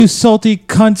You salty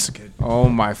cunts. Oh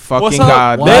my fucking What's up?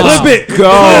 god. Wow. Let's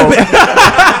go.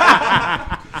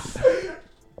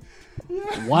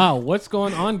 Wow, what's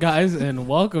going on, guys? And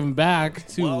welcome back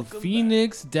to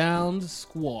Phoenix Down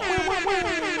Squad.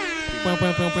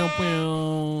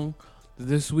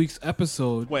 This week's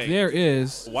episode, Wait. there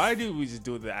is, Why do we just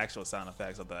do the actual sound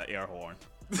effects of the air horn?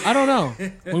 I don't know,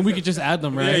 when we could just add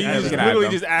them, right? you we just can add literally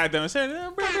them. just add them and say,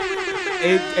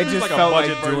 It just like a felt like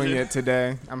budget doing version. it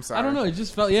today. I'm sorry. I don't know, it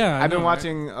just felt, yeah. I I've been know,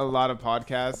 watching a lot of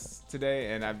podcasts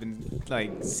today, and I've been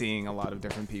like seeing a lot of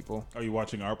different people. Are you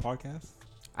watching our podcast?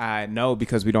 No,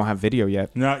 because we don't have video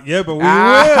yet. Not yet, but we So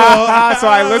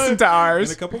I listened to will. In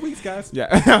ours. a couple weeks, guys.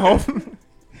 Yeah.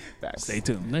 Facts. stay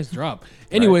tuned. Nice drop.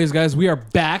 Anyways, guys, we are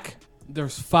back.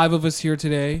 There's 5 of us here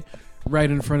today. Right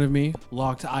in front of me,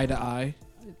 locked eye to eye,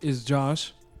 is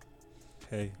Josh.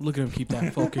 Hey. Look at him keep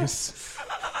that focus.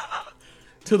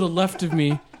 To the left of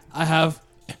me, I have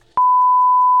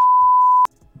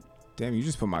Damn, you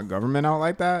just put my government out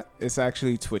like that? It's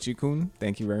actually Twitchy-kun.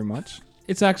 Thank you very much.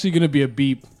 it's actually going to be a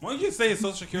beep. Why don't you say it's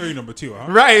social security number 2,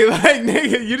 huh? Right, like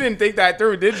nigga, you didn't think that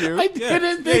through, did you? I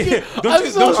didn't think it. Don't I'm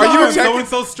you, so don't sorry. Are you you checking- so and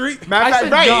so street? Matter of I fact,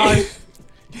 said right.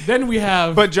 Josh. Then we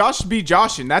have But Josh be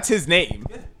Joshin. That's his name.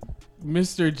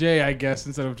 Mr. J, I guess,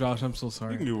 instead of Josh. I'm so You can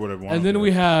sorry. do whatever you want. And then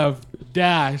we have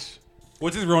Dash.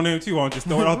 What's his real name too? I'll just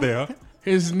throw it out there. Huh?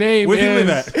 His name Where's he is.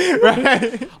 live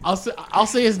at? I'll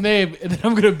say his name, and then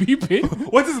I'm gonna beep it.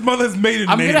 What's his mother's maiden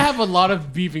I'm name? gonna have a lot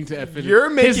of beeping to finish. You're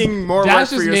making more work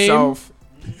Dash's for name- yourself.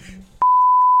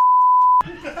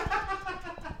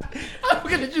 I'm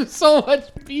gonna do so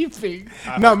much beeping.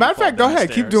 No, matter of fact, go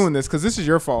ahead. Keep doing this because this is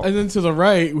your fault. And then to the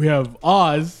right, we have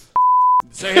Oz.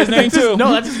 Say his name too.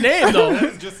 No, that's his name though.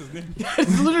 That's just his name.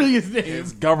 That's literally his name.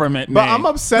 His government But name. I'm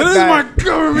upset This is that. my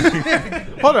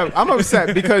government. Hold up, I'm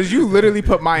upset because you literally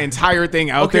put my entire thing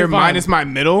out Okay, there fine. minus my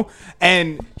middle,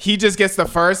 and he just gets the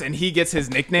first, and he gets his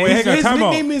nickname. Wait, hang on. His Time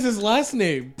out. nickname is his last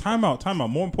name. Time out.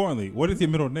 More importantly, what is your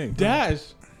middle name? Dash.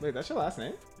 Wait, that's your last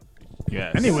name?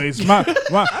 yes. Anyways, my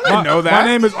know that. My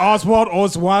name is Oswald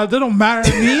Oswald. That don't matter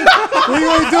to me. What are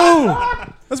you gonna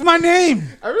do? That's my name.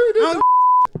 I really did.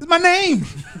 That's my name.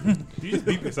 You just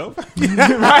beat yourself. Right?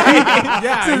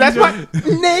 Yeah. See, that's my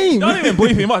name. Don't even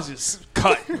bleep him. Must just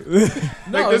cut. Like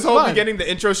No, this it's whole fine. beginning, the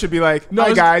intro should be like, No,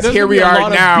 "Hi it's- guys, there's here gonna we be a are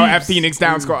lot of now at beeps. Phoenix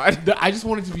Down Squad." I just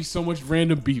wanted to be so much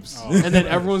random beeps, and then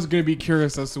everyone's gonna be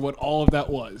curious as to what all of that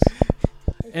was.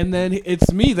 And then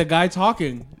it's me, the guy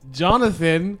talking,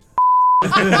 Jonathan.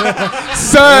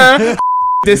 Sir,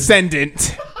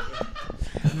 descendant.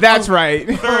 That's right.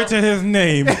 Third to his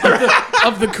name.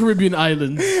 of the Caribbean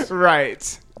islands.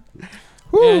 Right.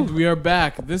 And we are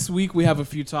back. This week we have a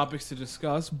few topics to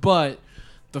discuss, but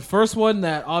the first one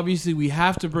that obviously we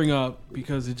have to bring up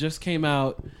because it just came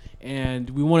out and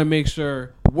we want to make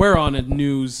sure we're on the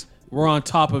news, we're on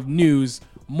top of news.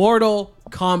 Mortal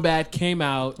Kombat came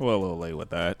out. We're a little late with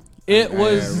that. It Yeah,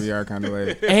 was, we are kind of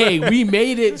late. hey, we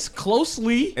made it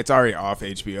closely. It's already off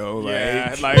HBO. Like,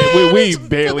 Yeah, like we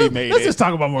barely made Let's it. just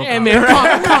talk about more. Yeah, man,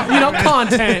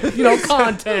 content.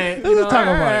 Content. You know? Talk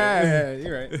about it. yeah,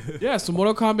 you're right. Yeah, so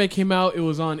Mortal Kombat came out. It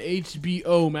was on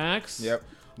HBO Max. Yep.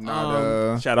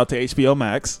 Not Shout out to HBO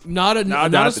Max. Not a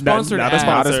not not a sponsored not a ad.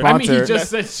 sponsor. I mean, he Sponsor. just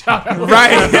said shout out.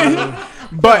 right.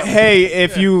 But hey,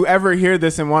 if you ever hear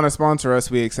this and want to sponsor us,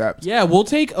 we accept. Yeah, we'll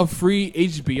take a free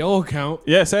HBO account.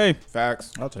 Yeah, say.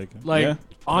 Facts. I'll take it. Like, Yeah.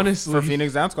 honestly, For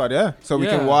Phoenix Down Squad, yeah. So we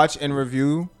Yeah. can watch and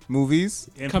review movies.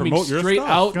 And coming promote your straight stuff.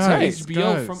 out Guys, to HBO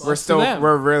guys. from We're us to still them.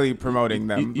 we're really promoting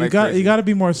them. You like got crazy. you got to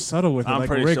be more subtle with it. I'm like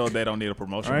pretty Rick. sure they don't need a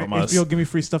promotion All right, from us. HBO, give me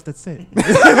free stuff. That's it.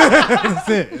 That's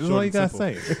it. That's all and you gotta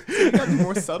simple. say. You gotta be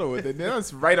more subtle with it.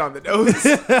 That's right on the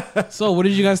nose. So, what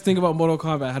did you guys think about Mortal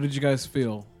Kombat? How did you guys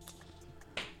feel?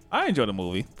 I enjoyed the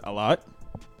movie a lot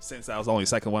since that was the only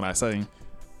second one I seen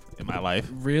in my life.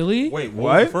 Really? Wait, What?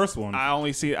 what? Was the first one? I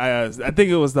only see. I think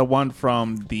it was the one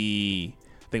from the.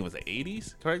 I think it was the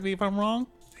 80s. Correct me if I'm wrong.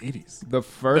 80s. The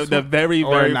first The one? very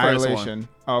or very first Annihilation? one.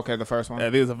 Oh, okay, the first one. I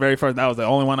think it was the very first. That was the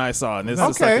only one I saw, and this is the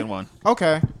Okay. second one.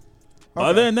 Okay.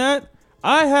 Other than that,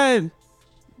 I had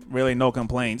really no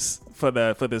complaints for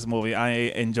this movie. I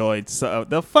enjoyed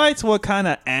the fights were kind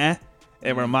of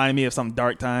It reminded me of some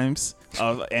dark times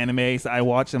of animes I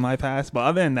watched in my past. But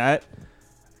other than that,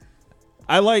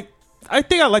 I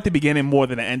think I like the beginning more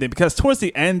than the ending because towards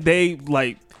the end they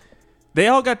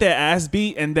all got their ass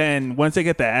beat, and then once they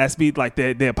get their ass beat, like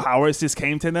their powers just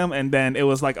came to them, and then it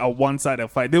was like a one-sided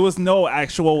fight. There was no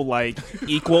actual like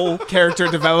equal Character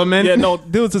development. yeah, no,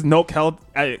 there was just no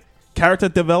character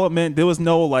development. There was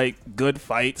no like good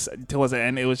fights towards the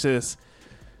end. It was just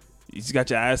you just got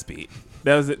your ass beat.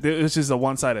 It was just a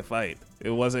one-sided fight. It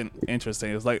wasn't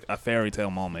interesting. It was like a fairy tale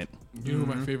moment. You know who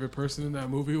my favorite person in that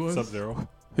movie was? Sub-Zero.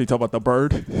 You talk about the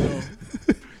bird? No.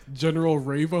 General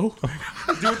Ravo.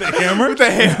 Dude, the hammer. With the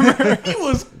hammer. He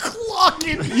was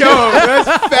clocking. Yo,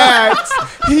 that's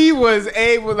facts. He was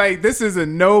able, like, this is a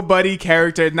nobody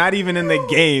character, not even in the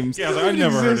games. Yeah, I was like, I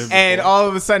never heard of it. And all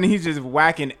of a sudden, he's just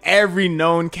whacking every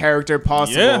known character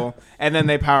possible. Yeah. And then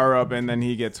they power up, and then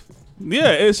he gets.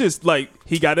 Yeah, it's just like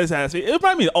he got his ass beat. It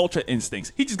reminded me of Ultra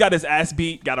Instincts. He just got his ass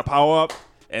beat, got a power up,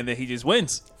 and then he just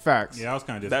wins. Facts. Yeah, I was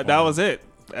kind of That was it.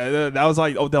 That was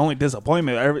like the only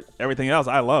disappointment. Everything else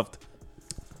I loved.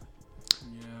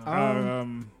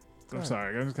 I'm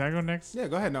sorry. Can I go next? Yeah,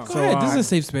 go ahead. No. Go ahead. This is a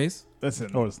safe space.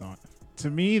 Listen. No, it's not. To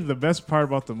me, the best part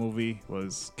about the movie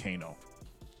was Kano.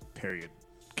 Period.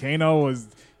 Kano was.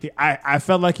 I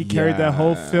felt like he carried that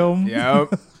whole film.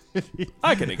 Yep.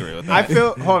 I can agree with I that.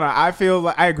 feel. Hold on. I feel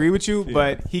like I agree with you,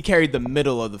 but he carried the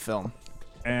middle of the film.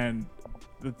 And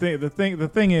the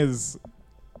thing is,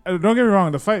 don't get me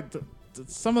wrong. The fight,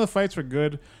 some of the fights were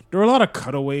good. There were a lot of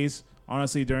cutaways,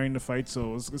 honestly, during the fight.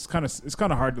 So it's kind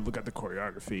of hard to look at the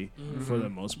choreography for the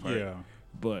most part. Yeah.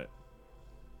 But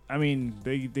I mean,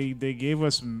 they gave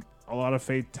us a lot of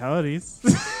fatalities.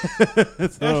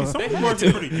 Actually, some of them were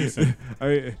pretty decent.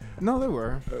 No, they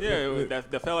were. Yeah,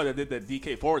 the fella that did the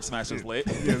DK forward smash was lit.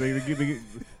 Yeah, they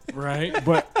Right.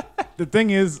 but the thing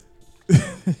is,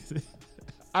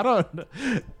 I don't know.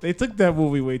 They took that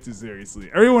movie way too seriously.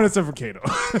 Everyone except for Kato.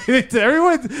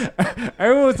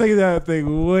 everyone was taking that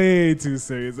thing way too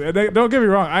seriously. And don't get me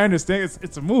wrong, I understand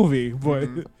it's a movie, but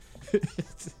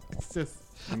it's just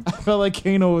I felt like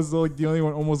Kano was like the only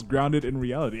one almost grounded in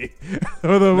reality.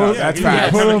 For the most, that's for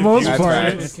facts. the most That's part,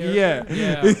 facts. yeah.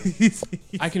 Yeah.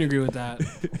 I can agree with that.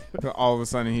 All of a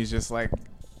sudden, he's just like,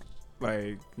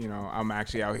 I'm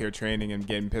actually out here training and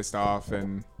getting pissed off,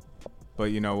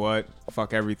 but you know what?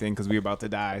 Fuck everything because we about to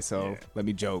die. So let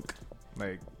me joke.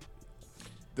 Like,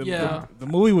 Yeah. The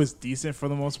movie was decent for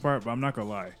the most part, but I'm not gonna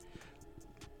lie.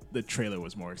 The trailer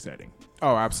was more exciting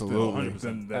oh, absolutely.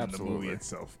 than the Absolutely. movie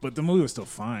itself. But the movie was still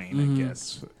fine, I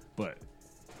guess. But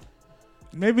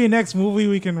maybe next movie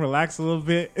we can relax a little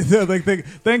bit. Like,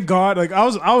 thank God. Like I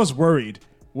was worried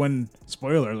when,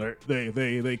 spoiler alert,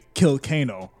 they killed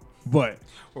Kano. But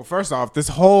Well, first off, this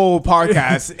whole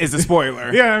podcast is a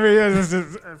spoiler. yeah, I mean,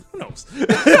 who knows?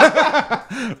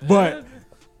 But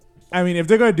I mean, if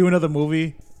they're gonna do another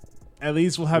movie, at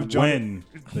least we'll have Johnny. When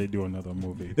they do another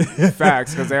movie.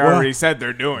 Facts, because they already said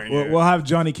they're doing it. We'll have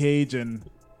Johnny Cage, and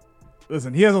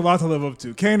listen, he has a lot to live up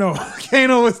to. Kano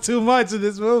was too much in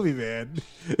this movie, man.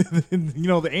 You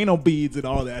know, the anal beads and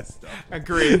all that stuff.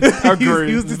 Agreed. He Agreed.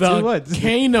 used it too much.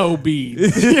 Kano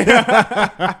beads.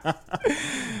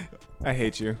 I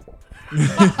hate you.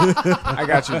 I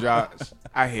got you, Josh.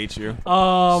 I hate you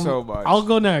so much. I'll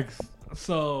go next.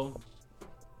 So,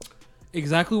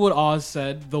 exactly what Oz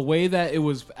said. The way that it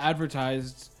was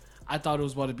advertised, I thought it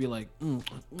was about to be like,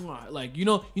 like you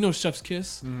know, Chef's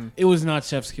Kiss. It was not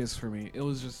Chef's Kiss for me. It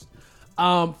was just,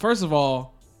 first of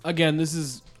all, again, this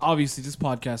is obviously this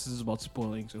podcast is about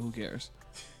spoiling, so who cares?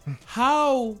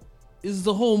 How is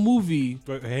the whole movie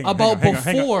But hang about hang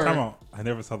before? Come on. I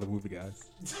never saw the movie, guys.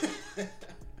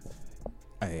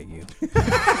 I hate you.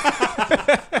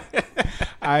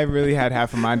 I really had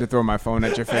half a mind to throw my phone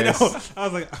at your face. I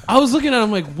was like, I was looking at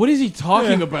him like, what is he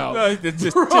talking about? No, it's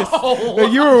just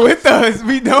Like, you were with us.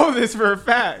 We know this for a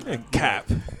fact. cap.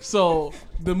 So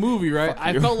the movie, right?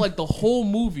 I you. felt like the whole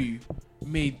movie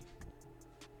made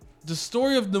the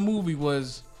story of the movie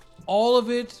was all of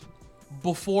it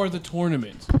before the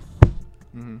tournament.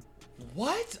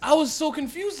 What? I was so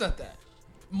confused at that.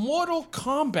 Mortal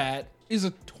Kombat is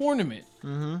a tournament,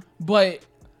 but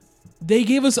they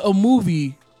gave us a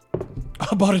movie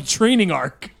about a training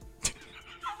arc.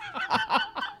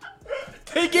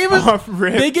 They gave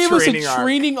us a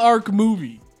training arc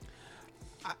movie.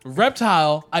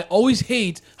 Reptile, I always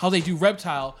hate how they do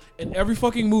Reptile in every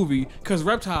fucking movie because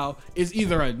Reptile is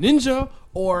either a ninja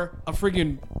or a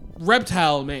freaking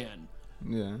reptile man.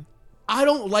 Yeah. I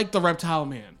don't like the Reptile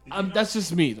man. That's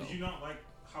just me, though. did you not like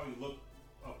how he looked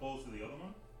opposed to the other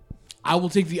one? I will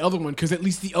take the other one because at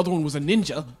least the other one was a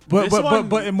ninja. But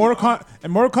in Mortal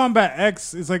Kombat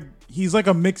X, it's like he's like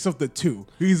a mix of the two.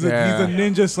 He's a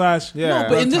ninja slash. Yeah. No,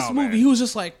 but in this reptile movie, man. he was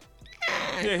just like,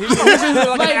 Yeah, he was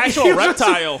like an he actual was just-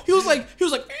 reptile. He was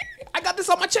like, I got this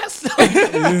on my chest.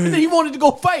 And then he wanted to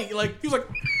go fight. Like he was like,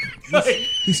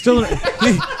 He's still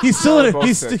he's still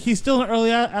in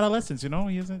early adolescence. You know,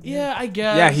 he isn't. yeah, I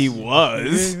guess. Yeah, he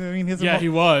was. I mean, He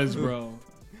was, bro.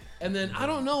 And then I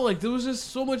don't know, like there was just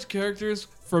so much characters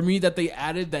for me that they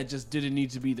added that just didn't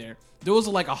need to be there. There was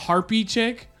like a harpy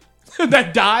chick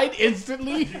that died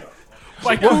instantly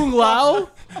by Kung Lao.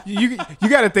 You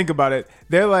got to think about it.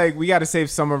 They're like, we got to save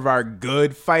some of our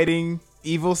good fighting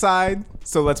evil side,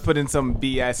 so let's put in some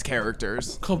BS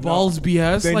characters. Cabal's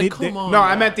BS. They Like, need- come on. No,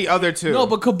 I meant the other two. No,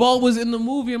 but Cabal was in the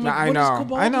movie. I'm like, I what know. is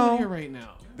Cabal I know. doing here right now?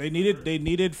 They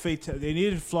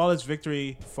needed flawless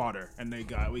victory fodder, and we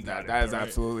got it. that is all right?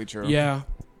 absolutely true. Yeah.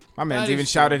 My man's That even is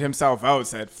shouted himself out,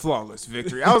 said flawless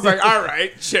victory. I was like, all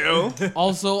right, chill.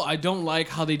 Also, I don't like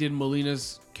how they did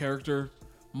Melina's character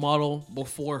model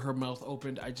before her mouth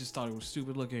opened. I just thought it was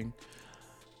stupid looking.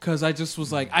 Because I just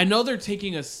was like, I know they're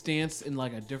taking a stance in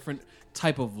like a different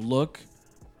type of look.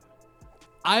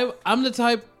 I'm the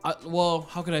type, well,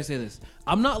 how could I say this?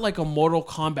 I'm not like a Mortal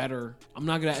Kombatter. I'm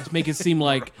not going to make it seem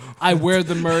like I wear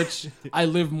the merch. I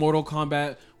live Mortal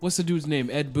Kombat. What's the dude's name?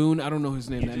 Ed Boon? I don't know his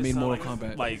name that made Mortal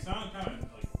Kombat. Like, You sound kind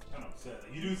of upset.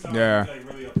 Like, you do sound Yeah. like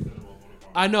really upset about Mortal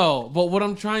Kombat. I know, but what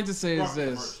I'm trying to say is Rock the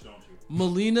this. merch, don't you?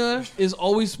 Melina is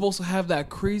always supposed to have that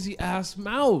crazy ass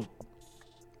mouth.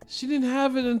 She didn't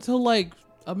have it until like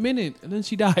a minute, and then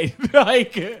she died.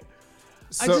 Like, I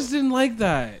So- just didn't like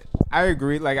that. I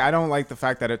agree. Like, I don't like the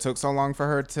fact that it took so long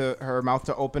for her mouth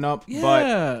to open up. Yeah. But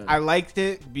I liked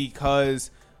it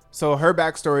because, so her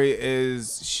backstory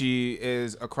is she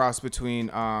is a cross between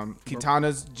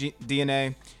Kitana's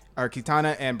DNA, or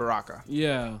Kitana and Baraka.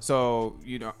 Yeah. So,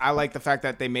 I like the fact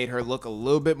that they made her look a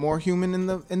little bit more human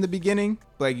in the beginning.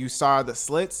 Like, you saw the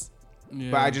slits,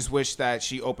 Yeah. but I just wish that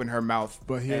she opened her mouth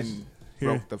But and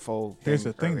broke the full Here's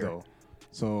the thing, earlier. though.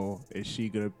 So is she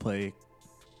gonna play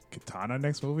Katana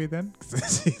next movie then?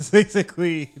 'Cause she's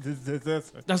basically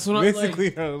That's what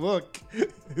basically her look.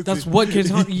 That's what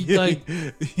Katana like.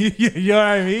 You know what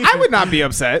I mean? I would not be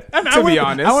upset, I to be wouldn't-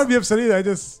 honest. I wouldn't be upset either. I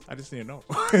just need to know.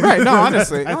 Right, no,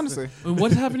 honestly. And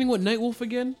what's happening with Nightwolf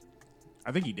again?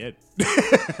 I think he did.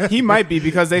 He might be,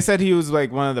 because they said he was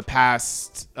like one of the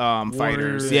past fighters.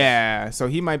 Warriors. Yeah, so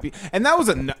he might be. And that was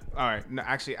all right. No,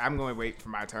 actually, I'm going to wait for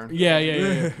my turn.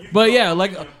 Yeah. But yeah,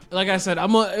 like I said,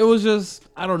 it was just,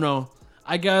 I don't know.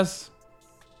 I guess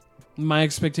my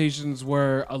expectations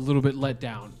were a little bit let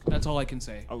down. That's all I can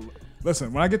say.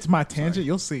 Listen, when I get to my tangent,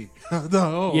 you'll see.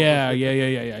 No.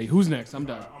 Yeah. Who's next? I'm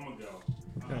done. I'm gonna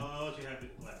go. I'll let you have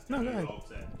it last. No, I go get ahead. all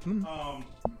upset. All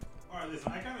right,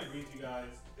 listen. I kind of agree with you guys.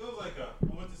 It was like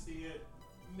I went to see it.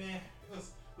 Meh.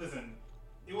 Listen,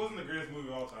 it wasn't the greatest movie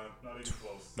of all time. Not even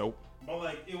close. Nope. But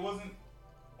like, it wasn't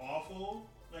awful.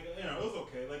 Like, it was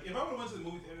okay. Like, if I would have went to the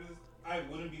movie theaters, I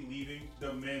wouldn't be leaving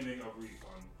demanding a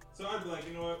refund. So I'd be like,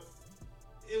 you know what?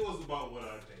 It was about what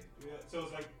I paid. Yeah, so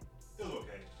it's like, it was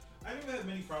okay. I didn't have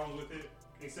many problems with it,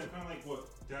 except kind of like what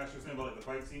Dash was saying about like the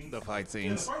fight scenes. The fight Yeah,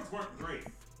 the scenes. fights weren't great,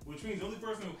 which means the only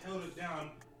person who held it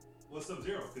down was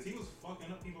Sub-Zero, because he was fucking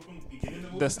up people from the beginning of the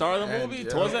movie. The start of the And, movie, yeah.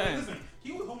 towards the Yeah, end. listen,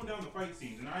 he was holding down the fight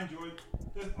scenes, and I enjoyed.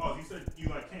 Oh, you said you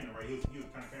like canon, right? He was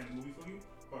kind of canon the movie for you.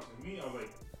 But for me, I was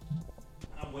like,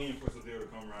 I'm waiting for Sub-Zero to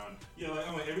come around. Yeah, like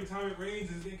I'm like, every time it rains,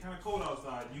 it's getting kind of cold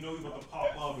outside. You know he's about to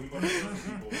pop up. He's about to kill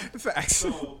some people. Facts.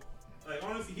 So, like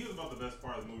honestly, he was about the best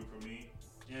part of the movie for me.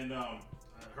 And I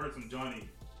heard some Johnny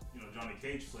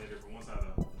Cage slander from one side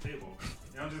of the table.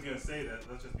 And I'm just gonna say that.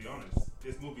 Let's just be honest.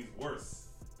 This movie's worse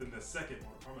than the second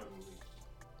Mortal Kombat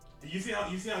movie. You see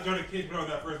how Johnny Cage put out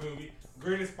that first movie?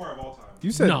 Greatest part of all time.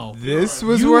 You said No. this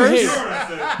was You worse? hate- You know what I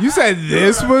said? You said You know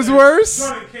this what I was said? worse?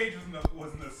 Johnny Cage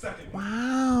was in the second one.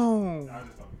 Wow. Nah, I'm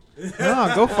just fucking.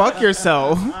 No, go fuck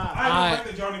yourself. I don't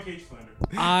like the Johnny Cage slander.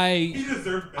 He I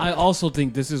deserved better. I also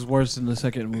think this is worse than the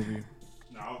second movie.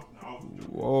 No,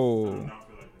 Whoa. I do not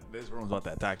feel like that. This room's about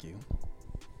to attack you.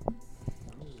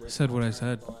 I said what I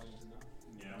said.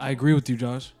 Yeah. I agree with you,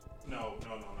 Josh. No.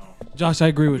 Josh, I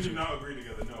agree We with do you. not agree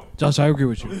together. No. Josh, I agree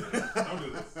with you. Don't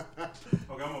do this.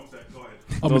 Okay, I'm upset. Go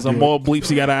ahead. Those are more bleeps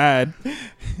you gotta add. All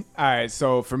right,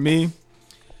 so for me,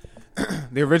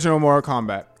 the original Mortal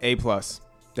Kombat,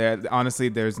 A+. Honestly,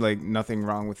 there's like nothing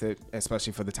wrong with it,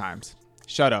 especially for the times.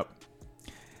 Shut up.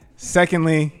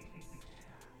 Secondly,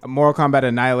 Mortal Kombat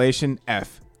Annihilation,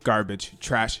 F. Garbage.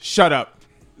 Trash. Shut up.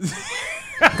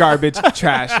 Garbage.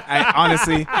 Trash.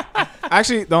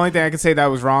 Actually, the only thing I can say that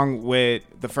was wrong with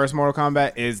the first Mortal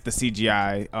Kombat is the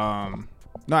CGI.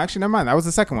 No, actually, never mind. That was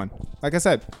the second one. Like I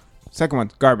said, second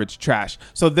one, garbage, trash.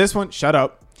 So this one, shut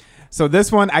up. So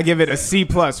this one, I give it a C+,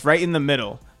 right in the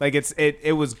middle. Like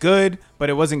it was good, but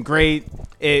it wasn't great.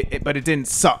 But it didn't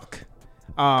suck.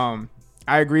 I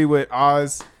agree with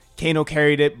Oz. Kano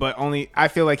carried it, but I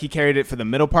feel like he carried it for the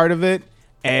middle part of it,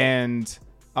 and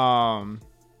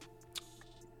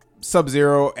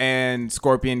Sub-Zero and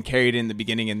Scorpion carried it in the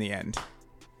beginning and the end.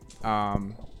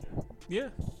 Yeah.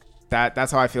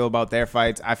 That's how I feel about their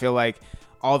fights. I feel like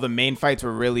all the main fights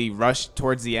were really rushed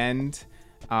towards the end.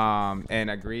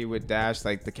 And I agree with Dash,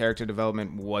 like the character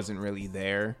development wasn't really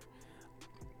there.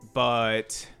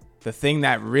 But the thing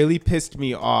that really pissed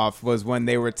me off was when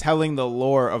they were telling the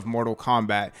lore of Mortal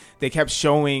Kombat. They kept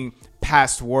showing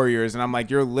past warriors, and I'm like,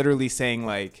 you're literally saying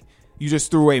like you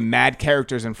just threw away mad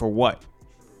characters, and for what?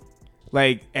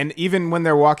 Like, and even when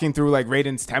they're walking through like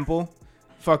Raiden's temple,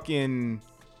 fucking,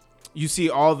 you see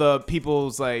all the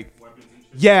people's like,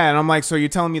 yeah, and I'm like, so you're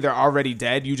telling me they're already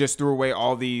dead? You just threw away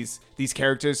all these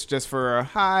characters just for a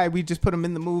hi? We just put them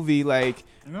in the movie, like,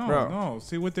 bro. No.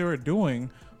 See, what they were doing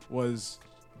was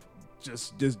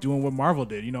just doing what Marvel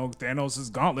did. You know, Thanos'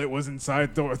 gauntlet was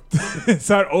inside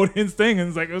inside Odin's thing, and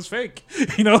it's like it was fake.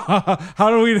 You know, how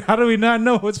do we not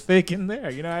know what's fake in there?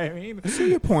 You know what I mean? I see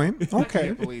your point. I Okay,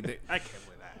 can't believe that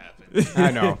happened.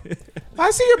 I know.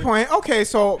 I see your point. Okay,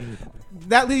 so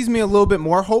that leaves me a little bit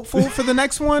more hopeful for the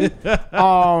next one.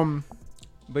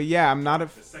 But yeah, I'm not a.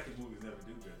 The second movies never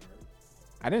do good,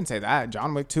 right? I didn't say that.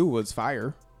 John Wick 2 was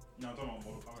fire. No, I'm talking about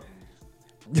Mortal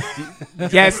Kombat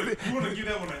movies. Yes, You want to give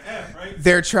that one an F, right?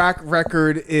 their track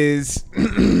record is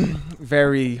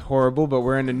very horrible, but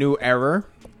we're in a new era.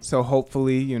 So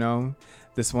hopefully, you know,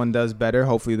 this one does better.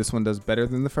 Hopefully this one does better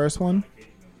than the first one.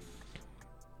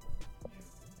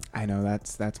 I know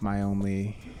that's my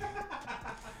only.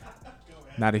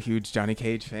 Not a huge Johnny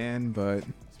Cage fan, but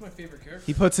It's my favorite character.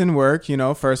 he puts in work. You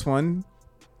know, first one,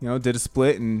 you know, did a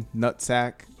split and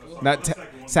sack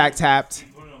tapped.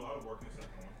 He put in a lot of work in the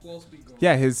second one. Who else beat Goro?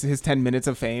 Yeah, his 10 minutes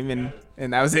of fame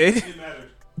and that was it. It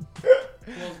mattered.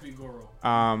 Who else beat Goro?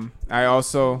 I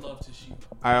also Love Toshiba.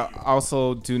 I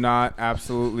also do not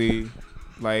absolutely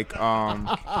like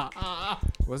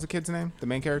what's the kid's name? The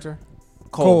main character?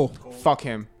 Cole. Fuck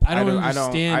him. I don't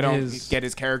understand I don't his- get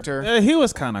his character. He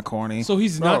was kind of corny. So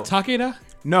he's not Takeda?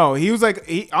 No, he was like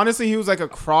he was like a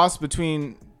cross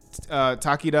between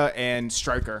Takeda and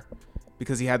Stryker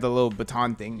because he had the little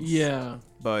baton things. Yeah.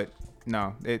 But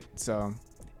no, it's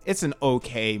an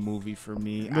okay movie for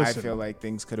me. I Listen. feel like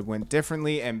things could have went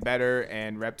differently and better,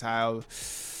 and Reptile.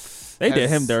 They did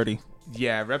has- him dirty.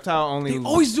 Yeah, Reptile only. They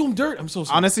always do him dirt. I'm so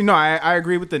sorry. Honestly, no, I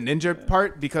agree with the ninja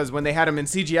part because when they had him in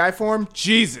CGI form,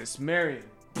 Jesus, Marion.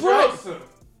 Bro,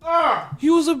 he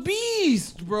was a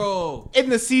beast, bro. In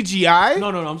the CGI? No,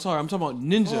 I'm sorry. I'm talking about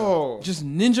Ninja. Oh. Just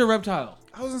Ninja Reptile.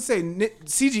 I was gonna say,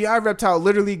 CGI Reptile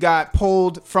literally got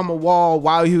pulled from a wall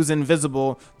while he was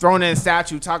invisible, thrown in a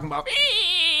statue, talking about, And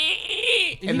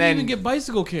he and didn't then even get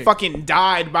bicycle kicked. fucking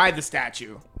died by the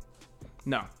statue.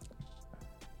 No.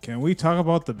 Can we talk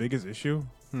about the biggest issue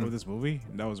of this movie?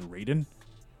 And that was Raiden.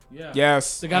 Yeah.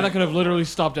 Yes. The guy that could have literally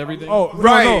stopped everything. Oh,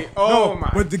 Right. No, Oh, my.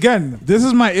 But again, this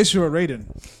is my issue with Raiden.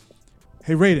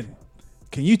 Hey, Raiden,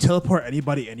 can you teleport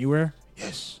anybody anywhere?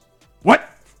 Yes. What?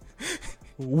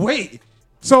 Wait.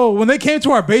 So when they came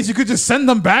to our base, you could just send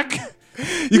them back?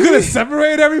 You could have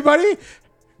separated everybody?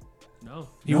 No.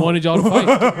 He wanted y'all to fight.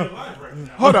 We're alive right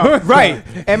now. Hold on. Right.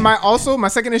 And my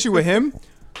second issue with him,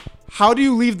 how do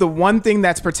you leave the one thing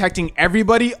that's protecting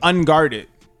everybody unguarded?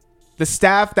 The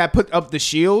staff that put up the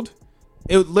shield,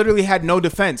 it literally had no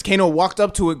defense. Kano walked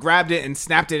up to it, grabbed it, and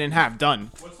snapped it in half.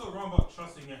 Done. What's so wrong about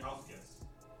trusting your house guests?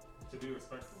 To be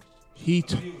respectful. He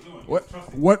That's what he was doing. He was what?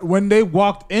 trusting. What? When they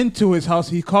walked into his house,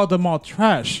 he called them all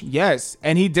trash. Yes.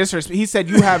 And he said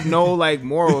you have no like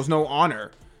morals, no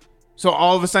honor. So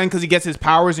all of a sudden, because he gets his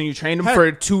powers and you train him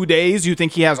for 2 days, you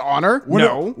think he has honor?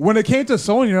 When it came to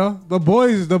Sonya, the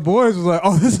boys was like,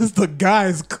 "Oh, this is the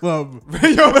guys' club.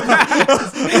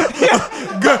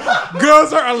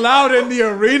 Girls are allowed in the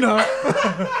arena."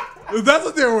 That's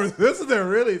what they were. That's what they're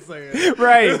really saying.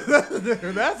 Right.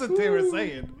 That's what they were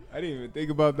saying. I didn't even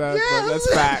think about that, but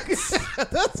that's facts.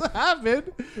 That's what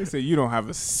happened. They say you don't have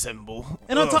a symbol.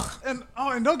 And on top, and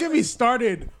don't get me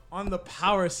started on the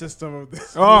power system of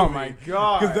this. Oh movie. my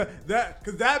God.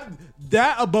 Because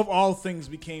that above all things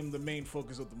became the main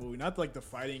focus of the movie. Not like the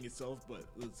fighting itself, but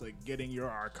it's like getting your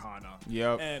Arcana.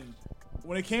 Yep. And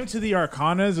when it came to the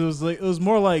Arcanas, it was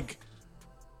more like.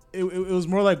 It was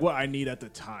more like what I need at the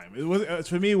time. It was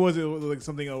for me. It was like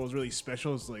something that was really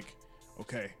special. It's like,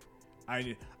 okay,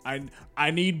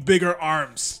 I need bigger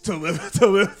arms to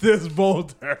lift this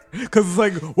boulder. Because it's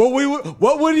like,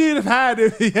 what would he have had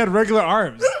if he had regular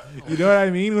arms? You know what I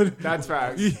mean? That's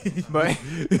facts. But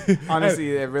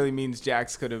honestly, it really means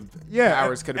Jax could have.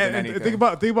 Powers could have been anything. Think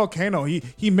about Kano.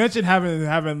 He mentioned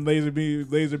having laser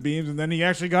beams, and then he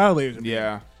actually got a laser beam.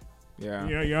 Yeah. You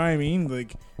know what I mean?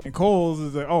 Like, and Cole's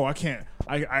is like, oh, I can't.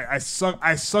 I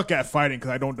suck at fighting because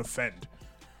I don't defend.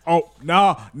 Oh,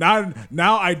 now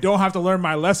I don't have to learn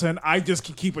my lesson. I just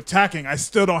can keep attacking. I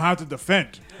still don't have to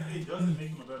defend. It doesn't make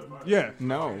him a better fighter. Yeah.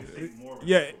 No. It takes more of a-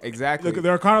 Yeah, Exactly. Look, the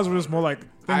Arcanas were just more like things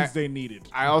I- they needed.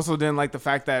 I also didn't like the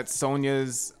fact that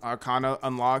Sonya's Arcana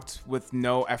unlocked with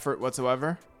no effort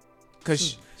whatsoever.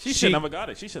 Because She should never got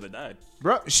it. She should have died.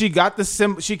 bro, she got the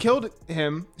symbol. She killed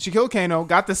him. She killed Kano,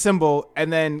 got the symbol,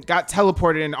 and then got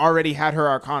teleported and already had her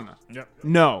Arcana. Yep.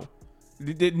 No.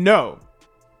 No.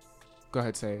 Go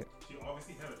ahead, say it. She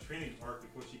obviously had a training arc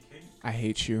before she came. I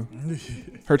hate you.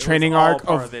 Her training all arc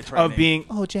part of, of their of training. being,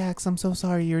 oh Jax, I'm so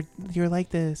sorry you're like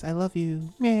this. I love you.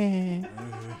 Meh.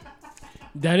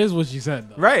 That is what she said,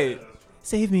 though. Right.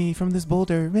 Save me from this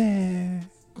boulder. Meh.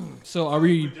 So are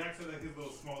we? When Jackson had his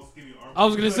little small skinny arm. I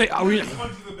was gonna say, are we-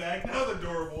 Punches the bag. That was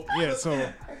adorable.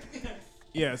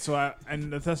 Yeah, so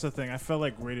that's the thing. I felt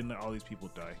like Raiden let all these people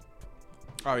die.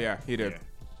 Oh yeah, he did. Yeah.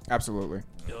 Absolutely.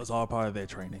 It was all part of their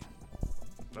training.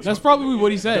 That's probably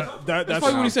what he said. That's That's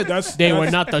probably what he said. That's They were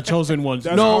not the chosen ones.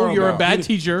 that's No, horrible. you're a bad He-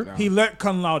 teacher. He let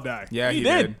Kung Lao die. Yeah, He he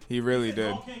did. did. He really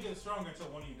did. All can't get stronger until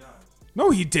one of you dies. No,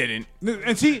 he didn't.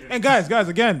 And see, and guys,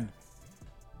 again,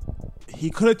 he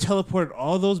could have teleported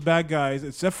all those bad guys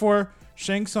except for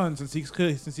Shang Tsung, since he's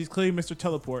clearly Mr.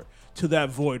 Teleport, to that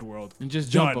void world And just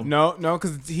jump Done. him. No,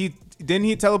 because he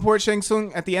teleport Shang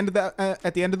Tsung at the end of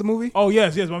the movie. Oh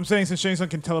yes, but I'm saying since Shang Tsung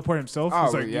can teleport himself, Oh,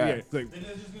 it's like, yeah. it's like, Then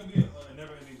it's just gonna be a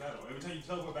never-ending battle. Every time you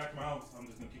teleport back to my house, I'm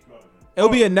just gonna kick you out of there. It'll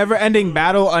be a never-ending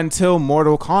battle until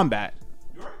Mortal Kombat.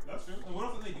 You're right. That's true. And what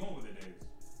else are they doing with their days?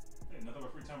 They have nothing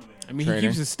but free time on their hands. I mean, Training. he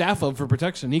keeps his staff up for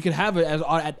protection. He could have it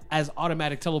as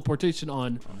automatic teleportation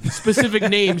on specific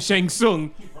name Shang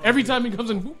Tsung. Every time he comes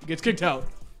in, whoop, gets kicked out.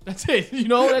 That's it. You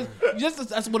know,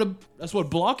 that's what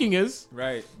blocking is.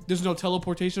 Right. There's no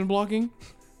teleportation blocking.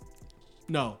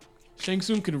 No, Shang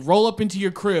Tsung can roll up into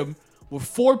your crib with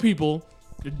 4 people.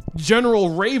 General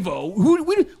Ravo, who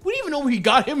we didn't even know where he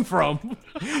got him from.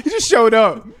 He just showed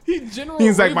up. General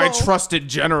He's like my Ravo- trusted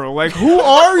general. Like, who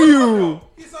are you?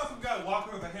 He saw some guy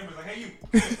walking with a hammer. He's like, hey,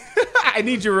 you. I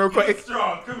need you real Get quick.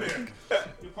 strong. Come here.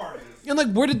 You're part of this. And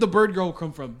like, where did the bird girl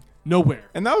come from? Nowhere.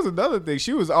 And that was another thing.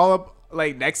 She was all up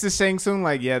like next to Shang Tsung.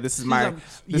 Like, yeah, this is my like,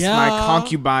 this is yeah. my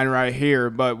concubine right here.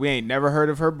 But we ain't never heard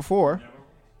of her before.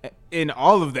 In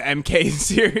all of the MK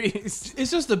series.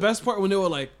 It's just the best part when they were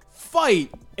like,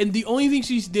 fight. And the only thing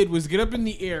she did was get up in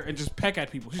the air and just peck at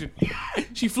people.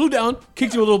 She flew down,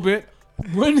 kicked you a little bit,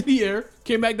 went in the air,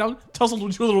 came back down, tussled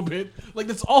with you a little bit. Like,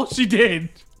 that's all she did.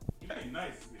 You ain't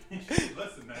nice. She's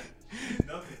less than that. She's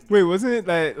nothing. Wait, wasn't it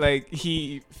that like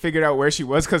he figured out where she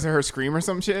was because of her scream or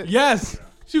some shit? Yes.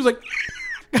 She was like,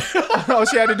 All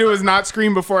she had to do was not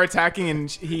scream before attacking,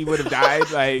 and he would have died.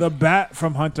 Like, the bat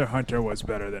from Hunter x Hunter was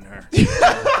better than her.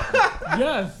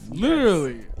 yes,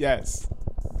 literally. yes.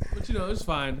 But you know, it's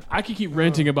fine. I can keep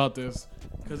ranting about this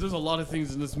because there's a lot of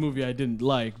things in this movie I didn't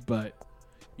like, but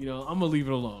you know, I'm gonna leave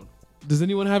it alone. Does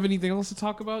anyone have anything else to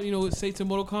talk about? You know, say to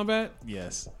Mortal Kombat.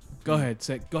 Yes. Go ahead,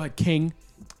 go ahead, King.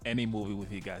 Any movie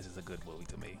with you guys is a good movie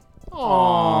to me.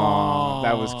 Aww,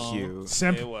 That was cute.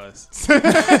 Simp. It was. We will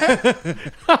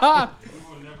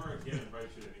never again invite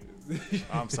you to anything.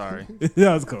 I'm sorry. Yeah,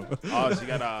 that's cool. Oh, she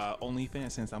got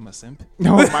OnlyFans since I'm a simp.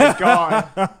 Oh my god.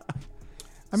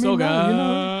 I mean, So,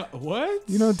 no, what?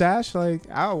 you know, Dash. Like,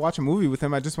 I'll watch a movie with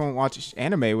him. I just won't watch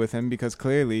anime with him because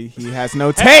clearly he has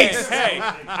no taste. Hey,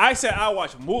 I said I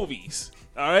watch movies.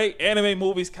 All right, anime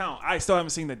movies count. I still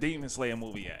haven't seen the Demon Slayer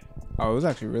movie yet. Oh, it was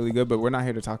actually really good, but we're not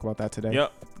here to talk about that today.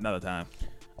 Yep, another time.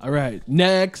 All right,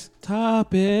 next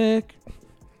topic.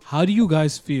 How do you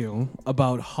guys feel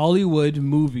about Hollywood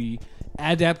movie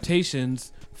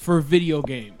adaptations for video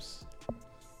games?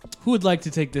 Who would like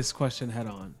to take this question head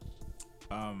on?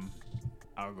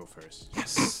 I'll go first.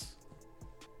 Yes.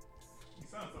 You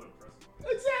sound so impressive.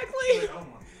 Exactly. Like, oh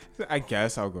my. I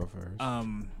guess I'll go first.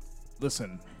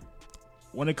 Listen,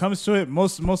 when it comes to it,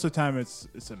 most of the time it's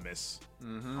a miss.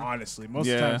 Honestly, most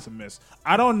of the time Yeah. it's a miss.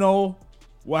 I don't know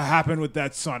what happened with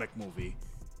that Sonic movie.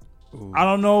 I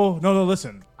don't know. No,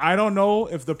 listen. I don't know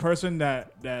if the person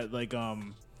that like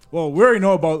well, we already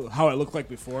know about how it looked like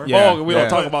before. Yeah. Oh, we don't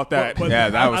talk about that. But Yeah,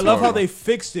 that was I love how horrible. they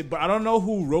fixed it, but I don't know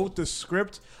who wrote the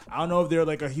script. I don't know if they're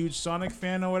like a huge Sonic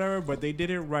fan or whatever, but they did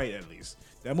it right at least.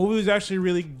 That movie was actually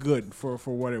really good for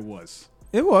what it was.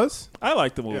 It was. I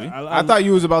like the movie. I thought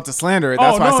you was about to slander it.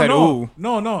 That's why I said, no. ooh.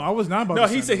 No, I was not about No,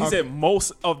 to he say said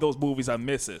most of those movies are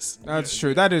misses. That's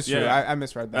true. That is true. Yeah. I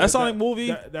misread that. That Sonic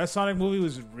movie, That Sonic movie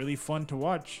was really fun to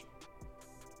watch.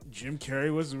 Jim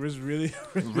Carrey was really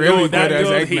Really That good as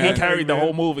dude, he Eggman. carried the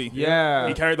whole movie. Yeah.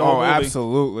 He carried the whole movie.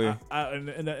 Absolutely.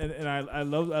 I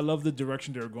love the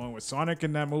direction they were going with Sonic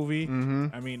in that movie. Mm-hmm.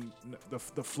 I mean, the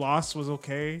floss was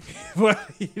okay, but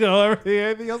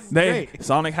everything else was great.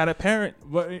 Sonic had a parent.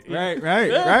 But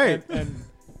Right. and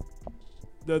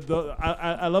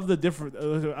I love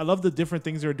the different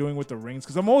things they're doing with the rings,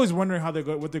 because I'm always wondering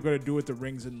what they're going to do with the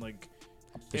rings and like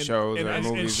The shows or and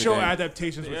movies show again.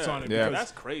 adaptations with Sonic. Yeah. because-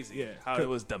 That's crazy. Yeah. How it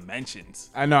was dimensions.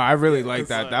 I know. I really like 'cause,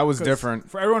 that. That was 'cause different.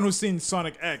 For everyone who's seen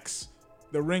Sonic X,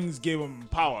 the rings gave him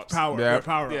power Yeah. their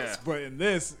power-ups. Yeah. But in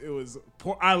this, it was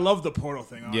I love the portal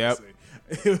thing. Honestly,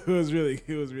 it was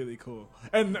really cool.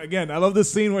 And again, I love the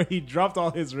scene where he dropped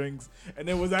all his rings, and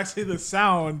it was actually the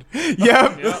sound.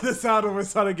 Yep. The sound of when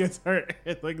Sonic gets hurt.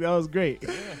 Like that was great.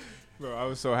 Bro, I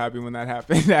was so happy when that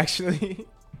happened, actually.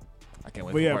 I can't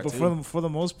wait But yeah, for but part two. for the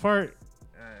most part,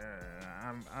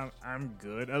 I'm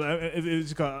good.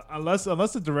 Unless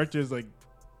the director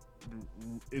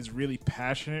is really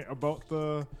passionate about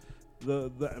the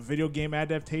video game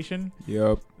adaptation,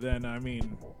 Yep. then I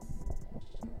mean,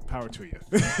 power to you.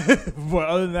 But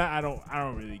other than that, I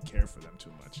don't really care for them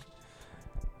too much.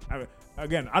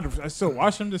 I still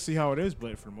watch them to see how it is,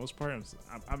 but for the most part,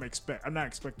 I'm not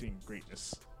expecting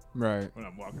greatness Right. when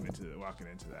I'm walking into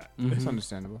that. It's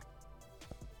understandable.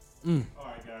 All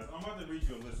right, guys. I'm about to read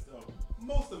you a list of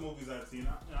most of the movies I've seen.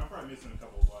 I'm probably missing a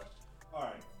couple, but all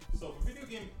right. So for video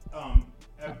game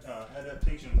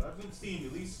adaptations, I've been seeing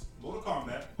at least Mortal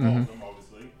Kombat, all of them,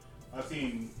 obviously. I've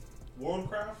seen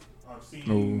Worldcraft. I've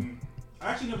seen.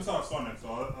 I actually never saw Sonic, so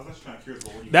I was actually kind of curious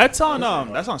about what you. That's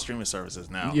on streaming services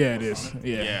now. Yeah, it is.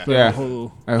 Yeah. Yeah.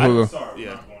 Hulu. Hulu. Sorry, Yeah.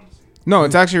 we're not going to see it. No,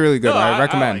 it's actually really good. No, I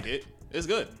recommend. like it. It's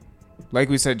good. Like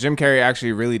we said, Jim Carrey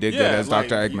actually really did good as like,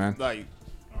 Dr. Eggman. Like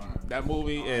that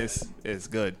movie is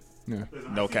good. Yeah.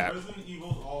 Listen, No I've cap. seen Resident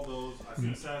Evil, all those. I've seen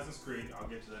Assassin's Creed. I'll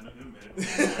get to that in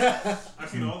a minute. I've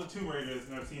seen all the Tomb Raiders,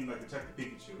 and I've seen like Detective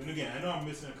Pikachu. And again, I know I'm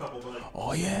missing a couple, but like,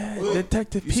 Oh yeah,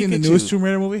 Detective You Pikachu. seen the newest Tomb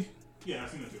Raider movie? yeah, I've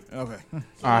seen it too. Okay. So,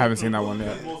 I haven't seen that those one are,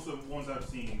 yet. like, most of the ones I've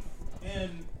seen,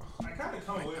 and I kind of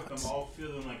come away with them all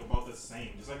feeling like about the same,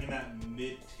 just like in that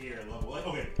mid-tier level. Like,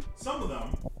 okay, some of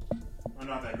them are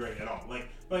not that great at all. Like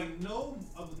none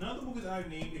of the movies I've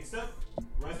named except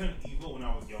Resident Evil when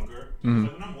I was younger.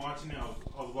 Like when I'm watching it,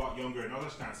 I was a lot younger, and I was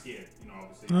just kind of scared,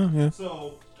 obviously. Oh, yeah.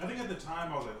 So I think at the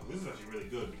time I was like, oh, this is actually really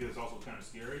good because it's also kind of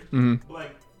scary. Mhm. But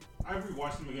like I've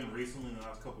rewatched them again recently in the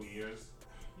last couple of years.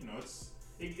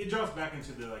 It drops back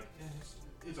into the like,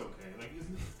 it's okay. Like,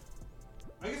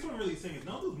 I guess what I'm really saying is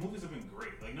none of those movies have been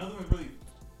great. Like, none of them have really.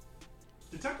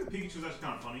 Detective Pikachu is actually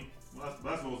kind of funny. Well,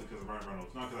 that's mostly because of Ryan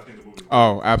Reynolds, not because I think the movie.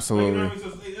 Oh, absolutely. Like, so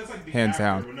that's like the Hands actor,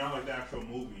 down. but not like the actual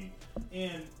movie.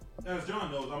 And as John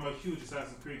knows, I'm a huge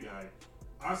Assassin's Creed guy.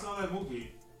 I saw that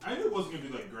movie. I knew it wasn't gonna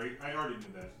be like great. I already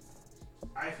knew that.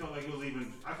 I felt like it was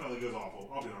awful.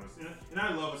 I'll be honest. And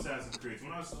I love Assassin's Creed. So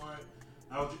when I saw it,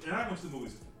 I went to the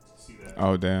movies to see that.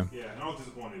 Oh, damn. Yeah, and I was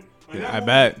disappointed. Like, Yeah, that I movie,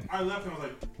 bet. I left and I was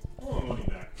like, I want my money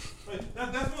back. Like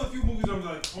that's one of the few movies I was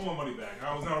like, I want my money back.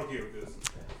 I was not okay with this.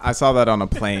 I saw that on a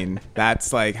plane.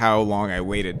 That's like how long I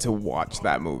waited to watch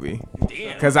that movie.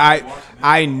 Damn. Because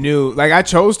I knew, like, I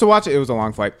chose to watch it. It was a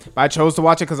long flight. But I chose to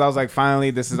watch it because I was like, finally,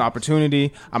 this is an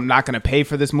opportunity. I'm not going to pay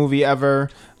for this movie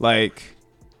ever. Like,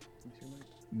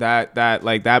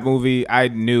 that movie, I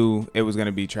knew it was going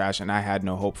to be trash, and I had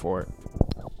no hope for it.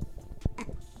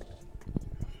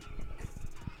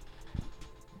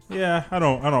 Yeah, I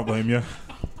don't blame you.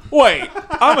 Wait,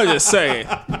 I'm gonna just say,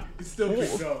 Still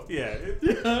picked up. Yeah,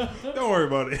 don't worry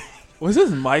about it. was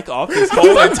his mic off this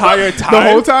whole entire time? The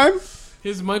whole time?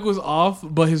 His mic was off,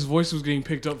 but his voice was getting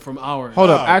picked up from ours. Hold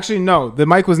up. Actually, no. The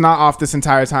mic was not off this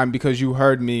entire time because you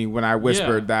heard me when I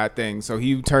whispered Yeah. that thing. So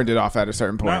he turned it off at a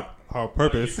certain point. Not on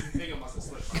purpose.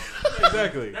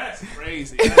 Exactly. That's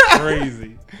crazy.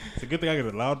 Crazy. It's a good thing I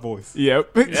got a loud voice.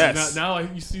 Yep. Yes. Now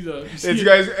you see the. You see It's it. you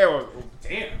guys.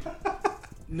 Damn.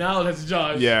 Now that's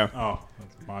Josh. Yeah. Oh,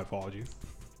 my apologies.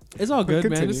 It's all good,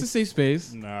 man. Continue. It's a safe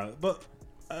space. Nah, but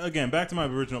again, back to my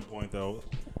original point though.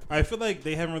 I feel like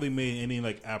they haven't really made any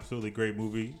like absolutely great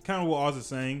movie. Kind of what Oz is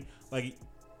saying. Like,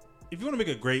 if you want to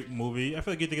make a great movie, I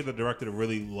feel like you have to get the director to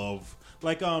really love.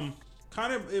 Like, kind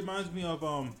of it reminds me of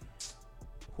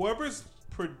whoever's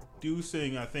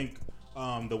producing. I think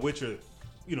The Witcher,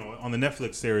 on the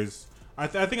Netflix series. I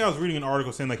think I was reading an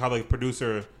article saying like how like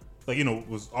producer. Like,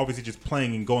 was obviously just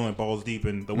playing and going like balls deep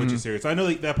in the Witcher series. So I know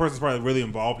like, that person's probably really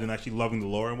involved in actually loving the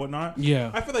lore and whatnot. Yeah.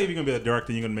 I feel like if you're gonna be a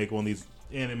director, and you're gonna make one of these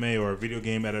anime or video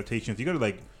game adaptations. You gotta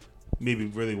like maybe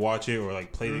really watch it or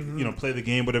like play the play the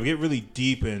game, whatever. Get really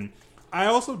deep. And I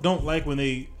also don't like when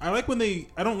they. I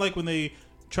don't like when they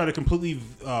try to completely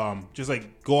just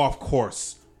like go off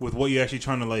course with what you're actually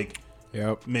trying to like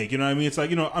make. You know what I mean? It's like,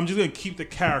 you know, I'm just gonna keep the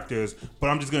characters, but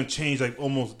I'm just gonna change like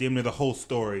almost damn near the whole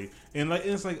story. And like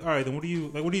it's like, all right, then what are you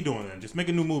doing then? Just make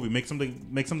a new movie, make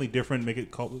something different, make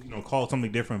it call it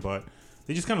something different. But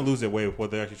they just kind of lose their way with what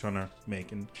they're actually trying to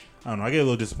make. And I don't know, I get a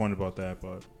little disappointed about that,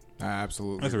 but I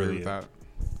absolutely That's agree really with it.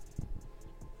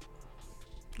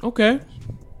 that. Okay.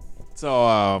 So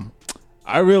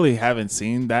I really haven't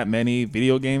seen that many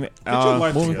video game. get your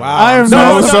life together. Wow, I am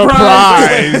I'm so so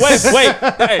surprised. Wait,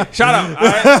 hey, shut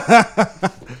up.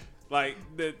 Alright?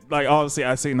 like obviously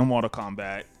I seen the Mortal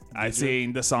Kombat. I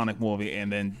seen the Sonic movie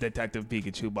and then Detective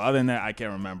Pikachu. But other than that, I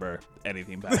can't remember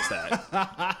anything past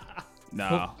that.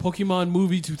 No. Pokemon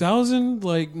movie 2000,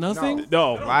 like nothing.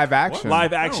 No. Live action.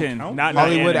 Live That don't action, count. not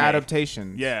Hollywood anime.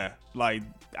 adaptations. Yeah, like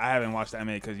I haven't watched that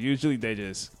many because usually they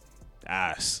just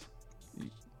ass.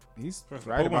 He's First,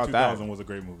 right Pokemon about 2000 that. was a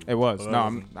great movie. It was. So that No,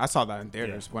 wasn't- I saw that in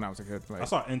theaters Yeah. when I was a kid. Like, I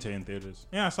saw Entei in theaters.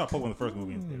 Yeah, I saw Pokemon the first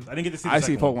movie in theaters. I didn't get to see the I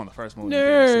see second Pokemon one. the first movie.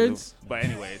 Nerds. But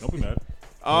anyways, Don't be mad.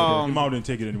 Your um, mom didn't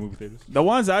take it in the movie theaters. the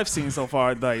ones I've seen so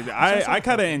far, like I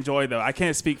kind of enjoy them. I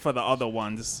can't speak for the other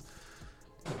ones,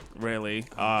 really.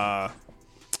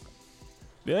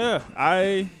 Yeah,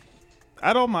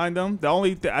 I don't mind them. The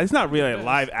only it's not really a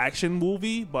live action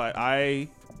movie, but I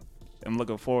am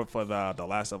looking forward for the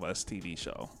Last of Us TV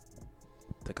show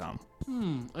to come.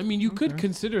 I mean, you could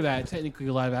consider that technically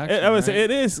live action. right?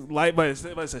 It is like, but it's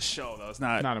a show though. It's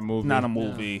not Not a movie. Not a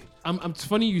movie. It's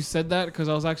funny you said that because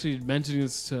I was actually mentioning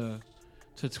this to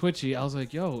Twitchy. I was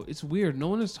like, yo, it's weird. No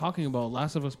one is talking about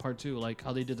Last of Us Part 2, like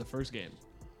how they did the first game.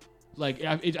 Like,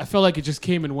 I felt like it just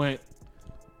came and went.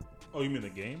 Oh, you mean the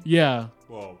game? Yeah.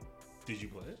 Well, did you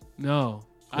play it? No.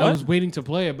 I What? was waiting to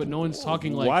play it, but no one's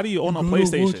talking like. Why do you own a "You gotta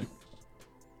watch PlayStation? it."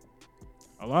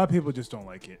 A lot of people just don't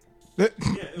like it.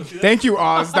 thank you,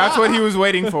 Oz. That's what he was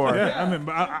waiting for. Yeah, I mean,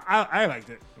 but I liked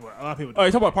it. Well, a lot of people. Oh,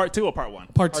 you talking about part 2 or part 1?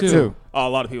 Part 2. Two. Oh, a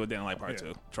lot of people didn't like part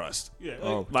 2. Trust. Yeah. Like,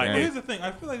 Oh, like, but damn. here's the thing.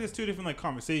 I feel like there's two different like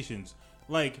conversations.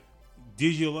 Like,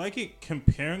 did you like it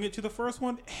comparing it to the first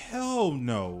one? Hell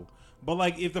no. But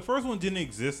like, if the first one didn't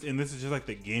exist and this is just like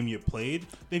the game you played,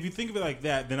 then if you think of it like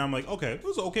that, then I'm like, okay, it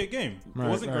was an okay game. Right, it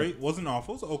wasn't right. great, wasn't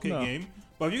awful, it's an okay game.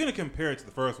 But if you're gonna compare it to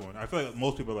the first one, I feel like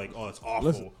most people are like, oh, it's awful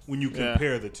Listen. when you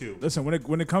compare the two. Listen, when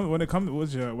it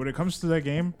comes to that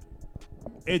game,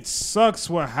 it sucks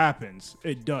what happens.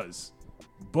 It does,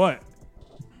 but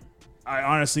I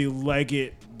honestly like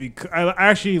it because I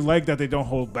actually like that they don't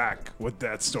hold back with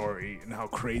that story and how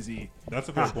crazy That's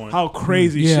a fair point. how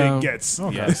crazy Yeah. shit gets.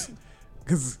 Yes.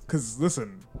 Because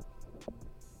listen,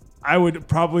 I would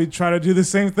probably try to do the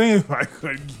same thing if I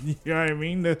could. You know what I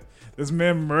mean? This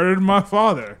man murdered my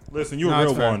father. Listen, you're No, a it's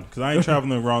real fair. one because I ain't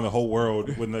traveling around the whole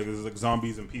world when there's like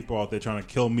zombies and people out there trying to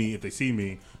kill me if they see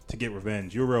me to get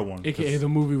revenge. You're a real one. AKA the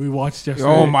movie we watched yesterday.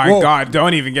 Oh my Whoa. God!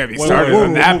 Don't even get me Wait, started wait, on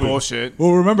wait, that wait, wait. bullshit.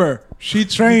 Well, remember, she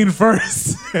trained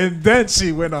first, and then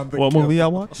she went on the What kill. movie I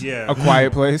watched? Yeah. A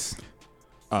Quiet Place.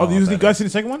 Oh, you guys see the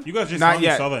second one? You guys just Not finally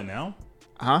yet. saw that now?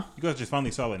 Huh? You guys just finally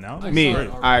saw that now? Me, saw it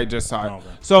already. I just saw it. Oh, okay.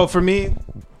 So for me,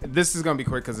 this is gonna be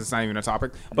quick because it's not even a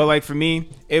topic. But like for me,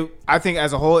 I think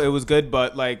as a whole it was good.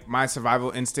 But like my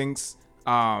survival instincts,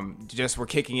 just were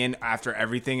kicking in after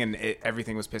everything, and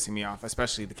everything was pissing me off,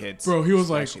 especially the kids. Bro, he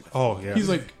was like, Especially the- Oh, yeah.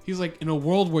 he's like, in a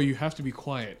world where you have to be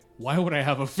quiet, why would I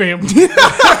have a family?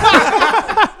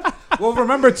 Well,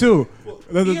 remember too.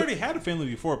 He already had a family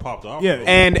before it popped off. Yeah, though.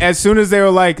 And as soon as they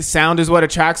were like, sound is what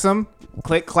attracts them.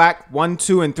 Click, clack, 1,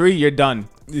 2, and 3, you're done.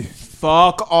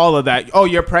 Fuck all of that. Oh,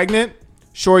 you're pregnant?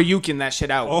 Sure, you can that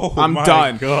shit out. oh, I'm my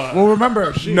done. God. Well,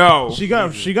 remember, she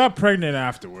got pregnant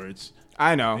afterwards.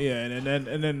 I know. Yeah,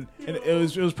 and then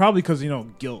it was probably because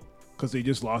guilt because they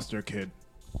just lost their kid.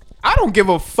 I don't give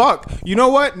a fuck. You know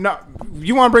what? No,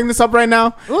 you want to bring this up right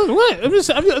now? What?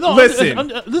 Listen.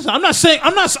 listen. I'm not saying I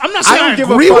don't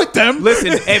give agree a fuck. with them.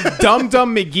 Listen, if Dum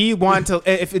Dum McGee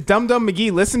if Dum Dum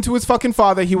McGee listened to his fucking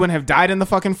father, he wouldn't have died in the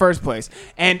fucking first place.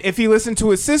 And if he listened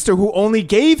to his sister, who only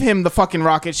gave him the fucking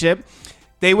rocket ship,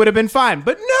 they would have been fine.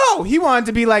 But no, he wanted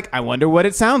to be like, I wonder what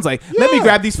it sounds like. Let me Yeah.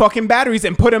 grab these fucking batteries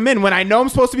and put them in when I know I'm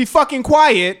supposed to be fucking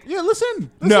quiet. Yeah, listen.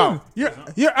 No.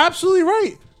 you're absolutely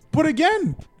right. But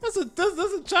again, that's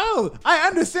a child. I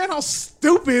understand how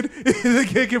stupid the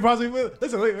kid can possibly be.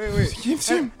 Listen, wait.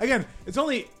 And again, it's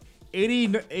only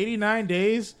 89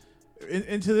 days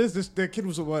into this. The kid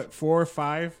was what, 4 or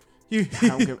 5? I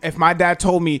don't give- if my dad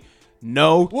told me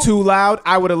too loud,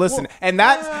 I would have listened. And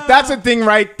that's a thing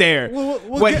right there.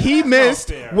 What he missed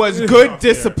fair. was It's good not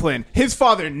fair. discipline. His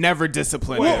father never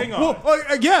disciplined Wait, him. hang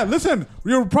on. Yeah, listen,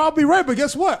 you're probably right, but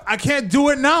guess what? I can't do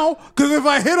it now because if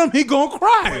I hit him, he gonna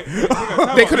cry.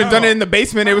 They could have done it in the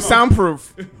basement. It was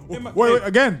soundproof. Wait,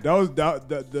 again, that was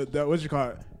that what you call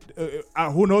it?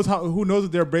 Who knows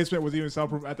if their basement was even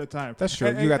soundproof at the time? That's true.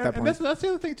 You got that and point. that's the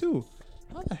other thing too.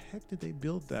 How the heck did they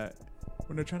build that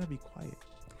when they're trying to be quiet?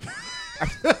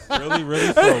 Really,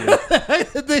 really slowly.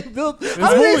 They built. This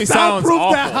How did they movie sounds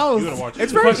soundproof that awful. house? You gotta watch it.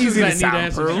 It's very Questions easy to that need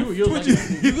answers. soundproof. You'll like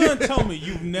it. You're gonna tell me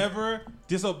you've never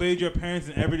disobeyed your parents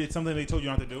and ever did something they told you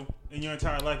not to do in your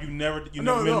entire life? You never made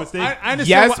a mistake. I understand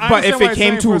Yes, I but understand if what it you're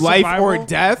came saying to for life survival, or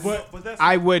death, but that's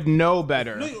I would know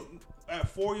better. no, at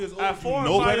 4 years old. At you 4 or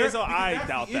know 5 better? years old, Because I that's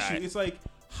doubt the issue. that. It's like,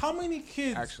 how many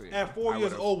kids Actually, at 4 I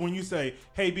years would've. old when you say,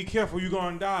 "Hey, be careful, you're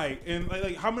gonna die," and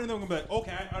like how many of them are gonna be like,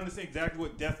 "Okay, I understand exactly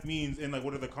what death means and like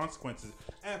what are the consequences."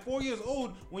 At 4 years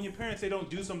old, when your parents say don't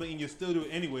do something and you still do it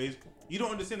anyways, you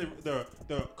don't understand the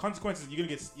consequences. You're gonna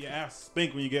get your ass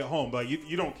spanked when you get home. But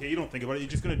you don't care. You don't think about it. You're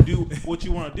just gonna do what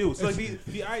you want to do. So like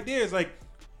the idea is like.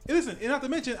 Hey, listen, and not to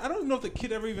mention, I don't know if the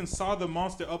kid ever even saw the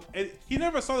monster up. He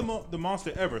never saw the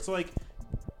monster ever. So like,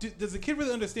 does the kid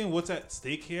really understand what's at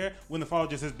stake here when the father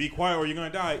just says, "Be quiet or you're gonna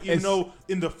die"? Even though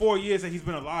in the 4 years that he's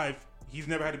been alive, he's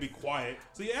never had to be quiet.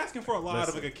 So you're asking for a lot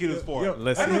of like a kid who's 4.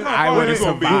 Listen, know how I far would have you're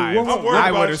gonna be. survived. I'm worried I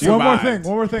about would have you. One more survived. thing.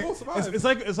 One more thing. We'll survive.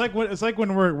 It's like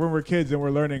when we're kids and we're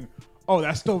learning. Oh,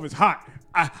 that stove is hot.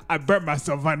 I burnt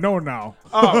myself. I know now.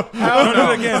 Oh, hell Don't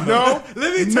do it again. No.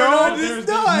 Let me turn No. on this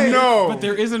knife. No. But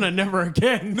there isn't a never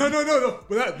again. No.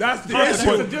 But that's the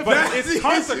Consequences. issue. But That's it's the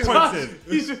consequences.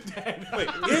 He's just dead. Wait,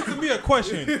 answer me a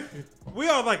question. We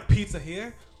all like pizza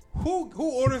here. Who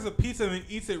orders a pizza and then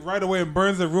eats it right away and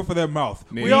burns the roof of their mouth?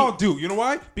 Me. We all do. You know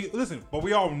why? Listen, but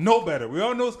we all know better. We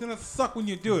all know it's gonna suck when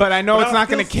you do it. But I know it's I'll not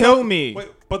gonna still kill me. Wait,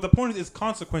 but the point is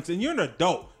consequences, and you're an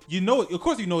adult. You know, of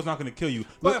course, you know it's not gonna kill you.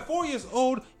 But at 4 years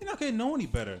old, you're not gonna know any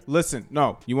better. Listen,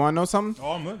 no. You want to know something?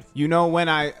 Oh, I'm ready. You know when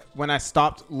I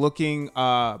stopped looking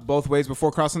both ways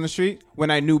before crossing the street? When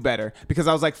I knew better. Because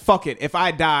I was like, fuck it. If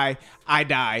I die, I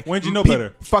die. When'd you know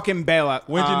better? Fucking bail out.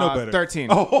 When'd you know better? 13.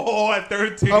 Oh, at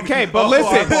 13. Okay, but Oh, I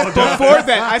listen. apologize. Before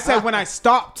then, I said when I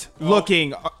stopped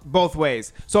looking both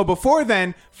ways. So before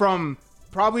then, from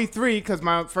probably 3, because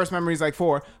my first memory is like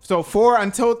 4. So 4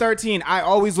 until 13, I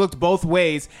always looked both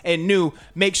ways and knew,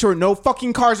 make sure no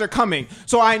fucking cars are coming.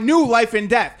 So I knew life and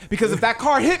death. Because if that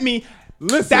car hit me,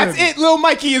 that's it. Little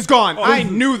Mikey is gone. I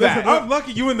knew that. I'm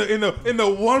lucky you in the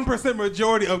 1%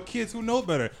 majority of kids who know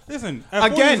better. Listen, at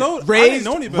 4 Again, years old, I didn't raised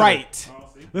know any better. right.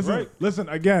 Listen, Right. listen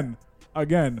again.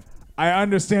 I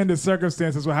understand the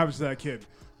circumstances. What happens to that kid?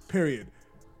 Period.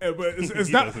 But it's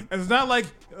He not. doesn't. It's not like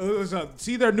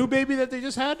see their new baby that they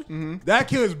just had. That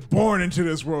kid is born into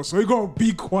this world, so he's gonna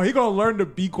be quiet. He's gonna learn to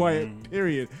be quiet.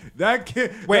 Period. That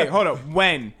kid. Wait, hold up.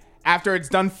 When? After it's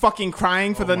done fucking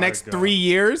crying for the my next God. 3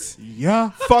 years?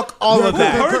 Yeah. Fuck all of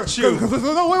that. hurt you? No,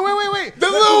 wait. The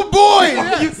little boy!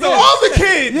 All the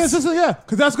kids! Yes,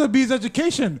 because that's gonna be his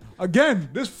education. Again,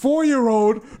 this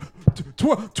 4-year-old,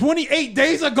 28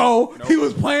 days ago, he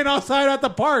was playing outside at the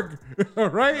park.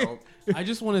 Right? I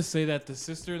just want to say that the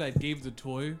sister that gave the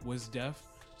toy was deaf,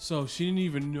 so she didn't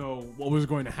even know what was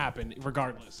going to happen,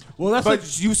 regardless. Well, that's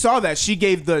But you saw that she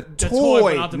gave the toy, toy,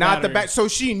 but not the not the battery. back. So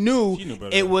she knew, She knew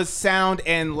better. it was sound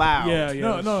and loud.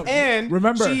 Yeah. no. And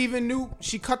Remember- she even knew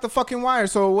she cut the fucking wire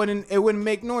so it wouldn't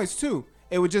make noise too.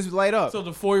 It would just light up. So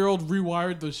the 4-year-old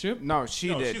rewired the ship. No, she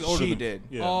No, did. she's older She than- did.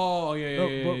 Yeah. Oh yeah.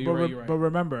 You're right. But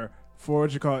remember, for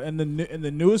what you call it, in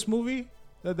the newest movie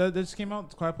that just came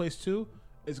out, Quiet Place 2,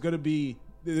 it's gonna be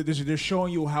they're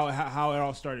showing you how it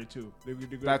all started too.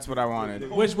 That's what I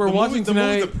wanted. Which we're The watching movie- the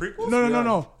movie's tonight. the prequels?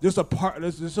 No. Just a part.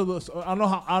 There's a little, I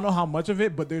don't know how much of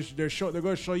it, but they're going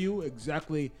to show you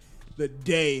exactly the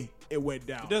day it went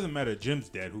down. It doesn't matter. Jim's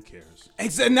dead. Who cares?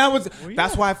 And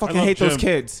that's why I fucking love hate those Jim.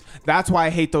 kids. That's why I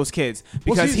hate those kids.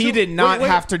 Well, Because see, he so- did not wait,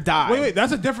 have to die. Wait,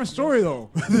 that's a different story though.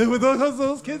 With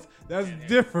those kids, that's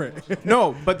different.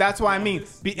 No, but that's what I mean.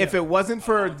 If it wasn't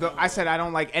for I said I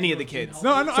don't like any of the kids.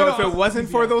 No, I know- So I know- if it wasn't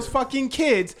for those fucking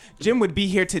kids, Jim would be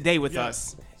here today with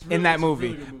us in that movie.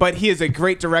 really good movie. But he is a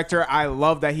great director. I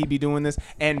love that he be doing this.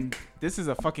 And this is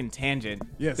a fucking tangent.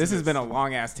 Yes, this it has is. been a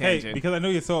long ass Hey, tangent. because I know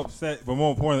you're so upset, but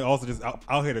more importantly, also just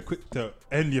out here to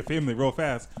end your family real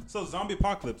fast. So zombie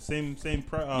apocalypse, same.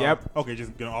 Yep. Okay,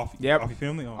 just gonna off your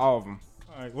family. Oh. All of them.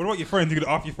 All right. What about your friends? You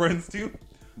gonna off your friends too?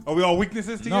 Are we all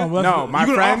weaknesses to No, you? but- No, my you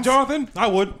gonna friends. off Jonathan? I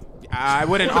would. I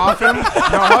wouldn't off him. No,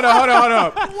 hold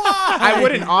up. I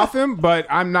wouldn't off him, but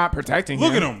I'm not protecting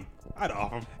Look him. at him. I'd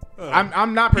off him.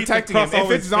 I'm not Pizza protecting him. crust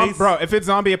all his face. If it's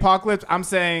zombie apocalypse, I'm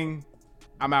saying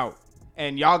I'm out.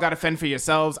 And y'all gotta fend for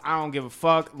yourselves. I don't give a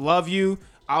fuck. Love you.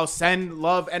 I'll send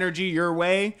love energy your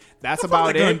way. That's about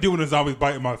What gonna it. do when a zombie's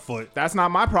biting my foot? That's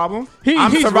not my problem. He's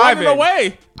surviving. running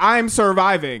away. I'm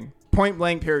surviving. Point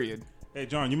blank. Period. Hey,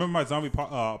 John, you remember my zombie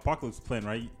apocalypse plan,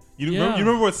 right? You Yeah.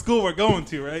 remember what school we're going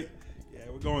to, right? Yeah,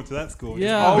 we're going to that school.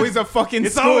 Yeah. Always a fucking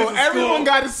It's school. always a Everyone school.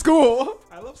 got a school.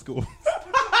 I love school.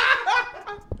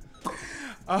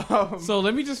 So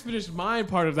let me just finish my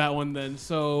part of that one then.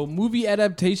 So movie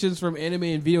adaptations from anime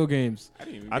and video games.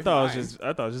 I thought it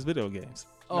was just video games.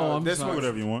 Oh, No, I'm this sorry.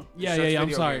 Whatever you want. Yeah, Such I'm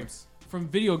video sorry. games. From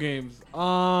video games.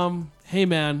 Hey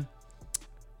man,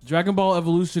 Dragon Ball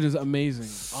Evolution is amazing.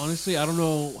 Honestly, I don't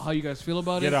know how you guys feel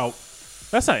about Get it. out.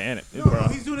 That's not anime, No, bro.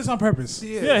 he's doing this on purpose.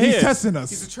 Yeah, he He's is. testing us.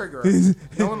 He's a trigger. He's-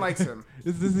 No one likes him.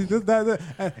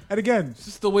 And again, It's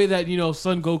just the way that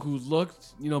Son Goku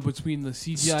looked, between the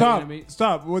CGI stop, anime.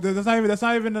 stop. Well, that's not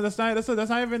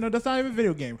even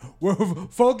video game. We're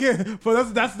focus.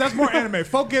 That's more anime.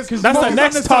 Focus. That's the focus on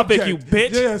next this topic, subject. you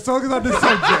bitch. Yeah, focus on this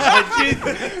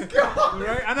subject.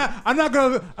 Right? I'm not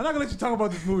gonna let you talk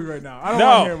about this movie right now. I don't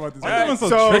want to hear about this. Why are you movie. so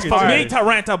So- triggered For today? me to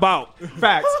rant about.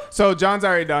 Facts. So John's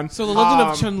already done. So the Legend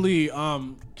of Chun Li.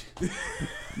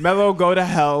 Mello, go to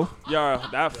hell. Yo,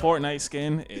 that Fortnite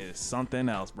skin is something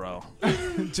else, bro.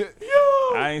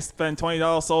 I ain't spent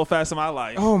 $20 so fast in my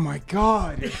life. Oh my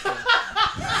god.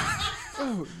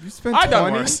 Oh, you spent I done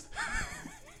 20? worse.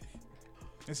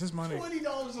 It's his money. $20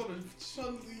 on a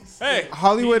Chun Li. Hey,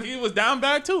 Hollywood- He was down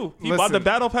bad too. He bought Listen. the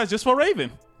battle pass just for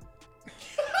Raven.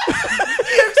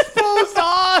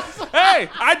 Hey,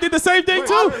 I did the same thing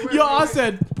too. Yo, I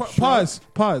said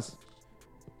Pause.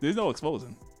 There's no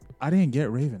exposing. I didn't get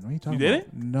Raven. What are you talking You about?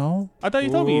 didn't? No. I thought you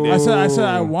told me you I did. said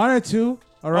I wanted to.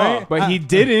 All right, But he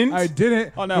didn't. I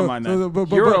didn't. Oh, never mind then.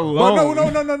 You're alone.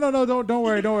 No. Don't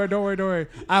worry.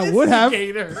 I would have,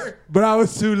 Gator. but I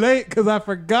was too late because I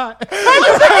forgot.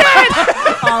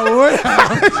 I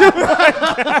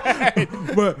would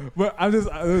have. but I'm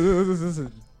just.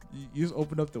 Listen, you just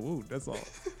opened up the wound. That's all.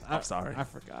 I'm sorry. I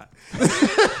forgot.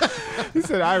 He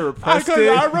said I repressed I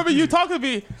it. remember you talking to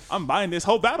me. I'm buying this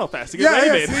whole battle pass to get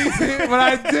Yeah, Raven. see, but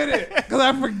I did it because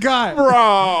I forgot.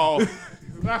 Bro.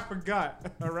 I forgot.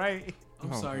 All right.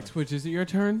 I'm sorry, Twitch. Is it your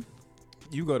turn?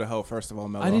 You go to hell first of all,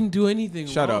 Mello. I didn't do anything.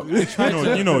 Shut wrong.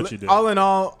 up. You know what you did. All in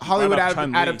all, Hollywood Brought up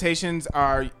Chun-Li. adaptations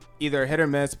are either hit or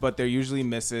miss, but they're usually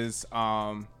misses.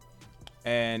 And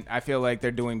I feel like they're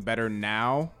doing better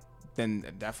now than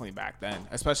definitely back then,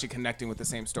 especially connecting with the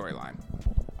same storyline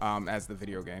as the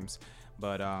video games.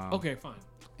 But Okay, fine.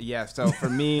 yeah. So for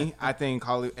me, I think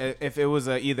Hollywood. If it was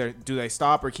either do they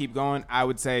stop or keep going, I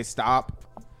would say stop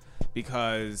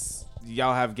because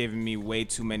y'all have given me way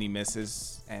too many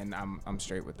misses, and I'm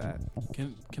straight with that.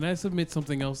 Can I submit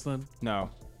something else then? No,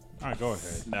 All right, go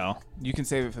ahead. No. you can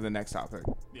save it for the next topic.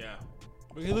 Yeah.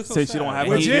 But he looks so Since sad. you don't have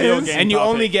Which any video is- game And you topic.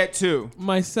 only get 2.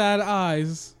 My sad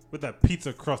eyes. with that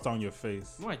pizza crust on your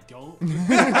face. No, I don't.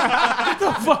 Get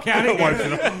the fuck out of Wipe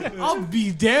here. it off. I'll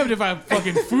be damned if I have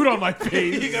fucking food on my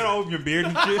face. You gotta open your beard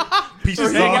and shit.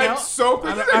 Pieces Hang off. out soap.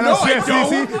 I know.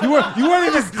 See, you weren't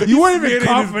even spit in confident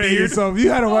his in beard. yourself. You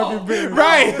had to wipe your beard.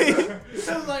 Right.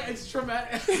 Sounds like it's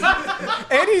traumatic.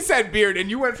 And he said beard, and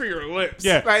you went for your lips.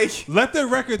 Yeah. Like, Let the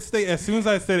record state. As soon as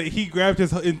I said it, he grabbed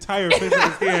his entire face with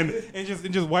his hand and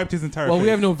just wiped his entire. Well, face. we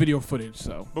have no video footage,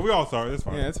 so. But we all saw it. It's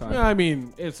fine. yeah, it's fine. I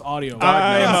mean, it's audio.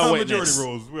 I am a Majority witness.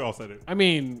 rules. We all said it. I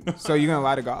mean, So you're gonna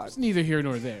lie to God? it's neither here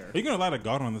nor there. Are you gonna lie to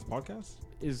God on this podcast?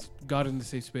 Is God in the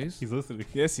safe space? He's listening.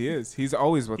 Yes, he is. He's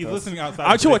always with He's us. listening outside.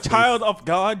 Aren't the you a safe space. child of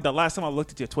God? The last time I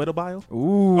looked at your Twitter bio.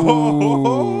 Ooh,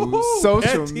 Oh,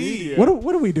 social petty. media. What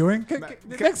are we doing?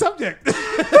 Next subject.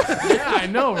 Yeah, I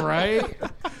know, right?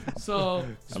 So love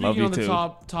speaking you on the too.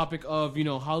 topic of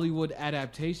Hollywood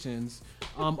adaptations,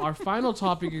 our final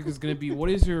topic is going to be what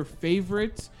is your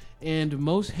favorite and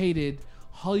most hated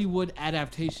Hollywood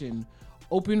adaptation,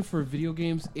 open for video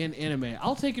games and anime.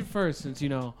 I'll take it first since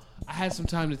I had some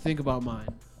time to think about mine.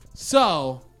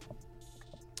 So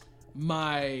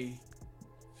my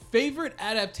favorite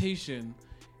adaptation,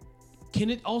 can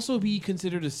it also be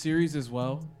considered a series as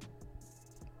well?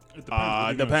 It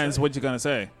Depends what you're gonna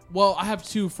say. Well, I have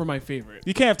 2 for my favorite.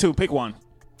 You can't have 2. Pick one.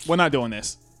 We're not doing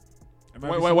this. We're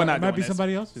not Might doing be this.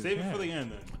 somebody else's. Save Yeah. it for the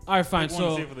end then. All right, fine. Pick one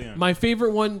and So save it for the end. my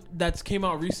favorite one that's came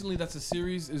out recently, that's a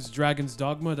series, is Dragon's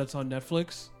Dogma. That's on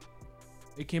Netflix.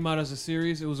 It came out as a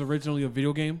series. It was originally a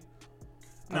video game.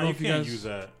 I No, don't know you if you can't guys- use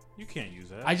that. You can't use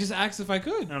that. I just asked if I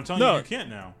could. and I'm telling No. you can't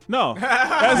now. No. Was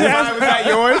that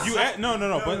yours?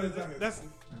 No. But that's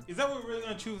is that what we're really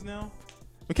gonna choose now?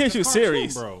 We can't choose Cartoon,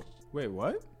 series. bro. Wait,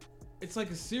 what? It's like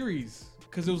a series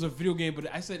because it was a video game, but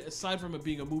I said aside from it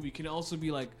being a movie, can it also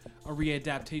be like a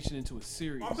readaptation into a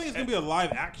series? I think it's gonna be a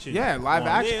live action. Yeah, live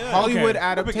one. action. Yeah, yeah. Hollywood Okay.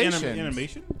 Epic adaptations.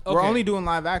 animation. We're Okay. only doing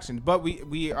live action, but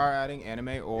we are adding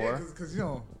anime or Because you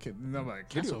know, like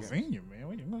Castlevania, man.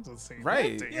 What you not to say?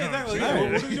 Right. that, Yeah, exactly. you know,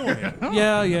 Yeah, what are we doing here?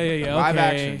 Yeah. Live okay.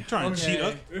 action. Trying to Okay. cheat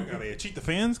us? Gotta cheat the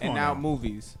fans? Come and on now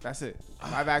movies. That's it.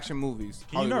 Live action movies.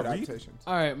 Can you not Hollywood read? adaptations.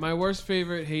 All right, my worst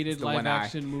favorite hated the one live eye.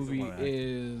 action movie one eye.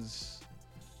 is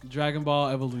Dragon Ball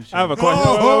Evolution. I have a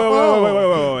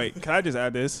question. Wait. Can I just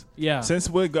add this? Yeah. Since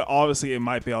obviously it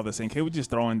might be all the same, can we just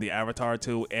throw in the Avatar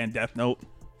 2 and Death Note?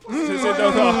 We're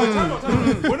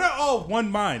not all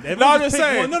one mind. No, I'm just Pick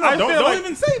saying. one. No, I don't feel like-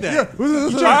 even say that.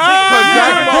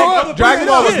 Dragon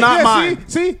Ball was not mine.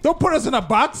 See, don't put us in a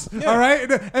box. All right.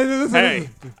 Hey,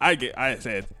 I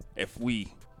said if we.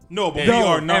 No, but No, we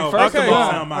are and now. first of Okay.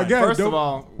 all, Sound mind. again, First of don't-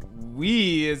 all,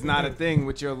 we is not a thing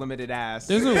with your limited ass.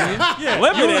 There's no way. Yeah, you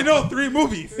Limited. only know 3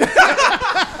 movies.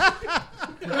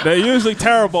 They're usually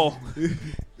terrible,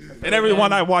 and every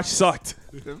one I watched sucked.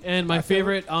 And my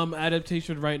favorite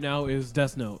adaptation right now is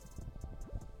Death Note,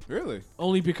 Really?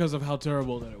 only because of how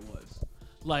terrible that it was.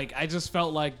 Like I just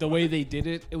felt like the way they did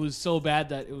it, it was so bad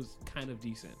that it was kind of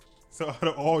decent. So out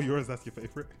of all yours, that's your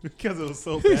favorite because it was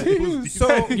so bad. It was decent.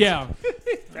 So Yeah.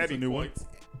 That's a new one.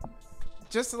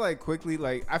 just to like quickly,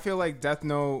 like I feel like Death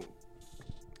Note.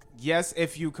 Yes,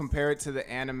 if you compare it to the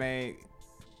anime,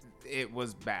 it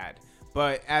was bad.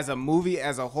 But as a movie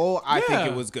as a whole, I think Yeah.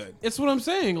 it was good. It's what I'm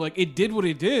saying. Like it did what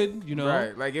it did, you know.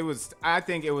 Right? Like it was. I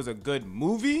think it was a good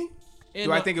movie. And,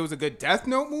 Do I think it was a good Death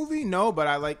Note movie? No, but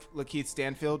I like Lakeith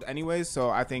Stanfield anyways, so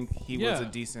I think he was Yeah.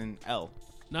 a decent L.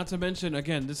 Not to mention,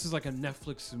 again, this is like a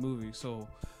Netflix movie, so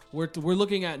we're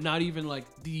looking at not even like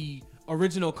the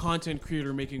original content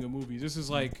creator making a movie. This is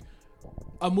like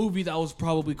a movie that was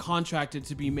probably contracted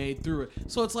to be made through it.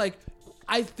 So it's like,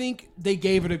 I think they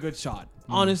gave it a good shot.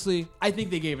 Honestly, I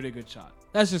think they gave it a good shot.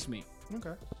 That's just me.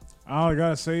 Okay. All I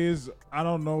gotta say is I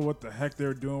don't know what the heck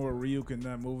they're doing with Ryuk in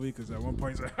that movie because at one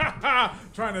point he's like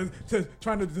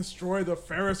trying to destroy the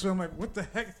Ferris wheel. I'm like, what the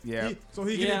heck? Yeah. So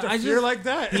he Yeah, can I interfere just- like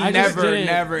that. I just didn't-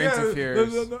 never Yeah,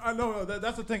 interferes. I know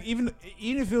that's the thing. Even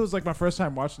if it was like my first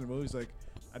time watching the movie, it's like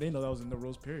I didn't know that was in the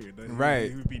Rose period. That Right.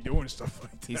 he would be doing stuff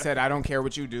like that. He said, "I don't care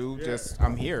what you do, just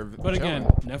I'm here." But again,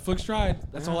 chilling." Netflix tried.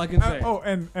 That's all I can say.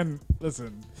 And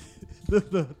listen,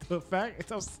 the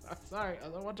fact I'm sorry, I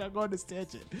don't want y'all to go on this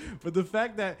tangent, but the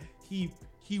fact that he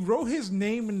wrote his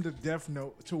name in the Death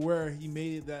Note to where he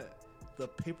made it that the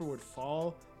paper would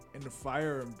fall in the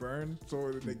fire and burn,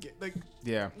 so they get like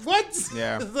Yeah. what?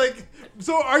 Yeah. It's like,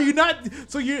 so are you not?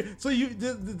 So you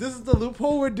this is the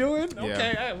loophole we're doing? Yeah.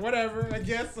 Okay, whatever. I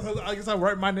guess I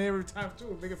write my name every time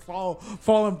too. Make it fall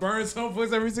and burn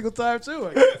someplace every single time too.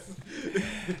 I guess.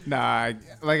 Nah,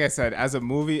 like I said, as a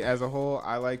movie as a whole,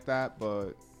 I like that, but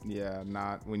yeah,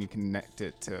 not when you connect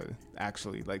it to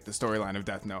actually like the storyline of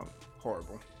Death Note.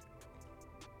 Horrible.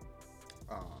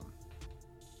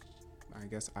 I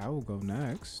guess I will go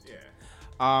next. Yeah.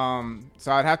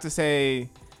 So I'd have to say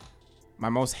my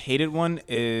most hated one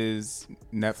is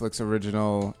Netflix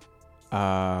original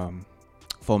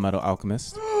Full Metal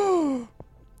Alchemist.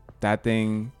 That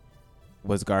thing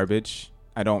was garbage.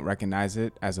 I don't recognize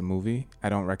it as a movie. I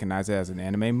don't recognize it as an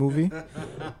anime movie.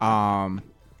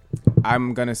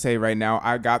 I'm gonna say right now,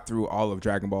 I got through all of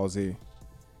Dragon Ball Z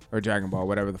or Dragon Ball,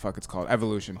 whatever the fuck it's called,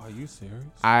 Evolution. Are you serious?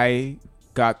 I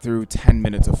got through 10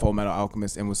 minutes of Full Metal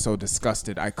Alchemist and was so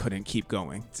disgusted I couldn't keep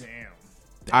going. Damn.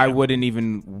 I wouldn't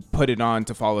even put it on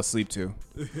to fall asleep to.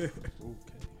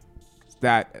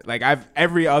 That like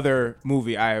every other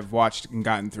movie I have watched and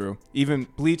gotten through. Even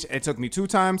Bleach, it took me 2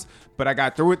 times, but I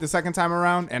got through it the second time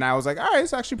around and I was like, all right,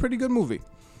 it's actually a pretty good movie.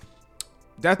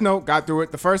 Death Note, got through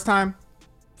it the first time.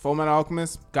 Full Metal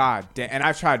Alchemist, god damn. And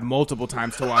I've tried multiple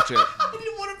times to watch it.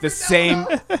 The same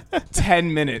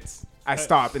 10 minutes. I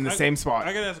stop in the same spot.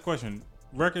 I gotta ask a question.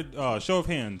 Show of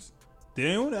hands. Did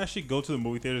anyone actually go to the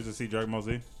movie theaters to see Dragon Ball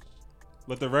Z?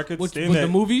 Let the record With stand the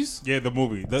movies? Yeah, the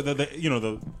movie.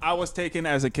 The I was taken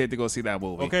as a kid to go see that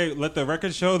movie. okay. Let the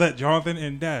record show that Jonathan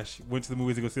and Dash went to the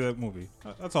movies to go see that movie.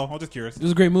 That's all. I'm just curious. It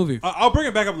was a great movie. I'll bring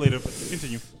it back up later. But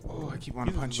continue. Oh, I keep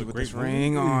wanting to This punch is you a with great this movie.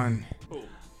 ring on.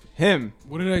 Him.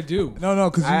 What did I do? No,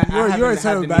 because I you already haven't said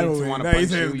had it was the bad need to movie. want Now to you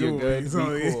punch said you. it's You're good good. movie, so,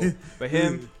 Be cool. yeah. But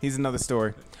him, he's another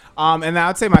story. And then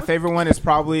I'd say my favorite one is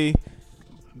probably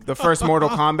the first Mortal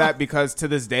Kombat because to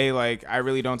this day, like I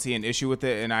really don't see an issue with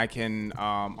it, and I can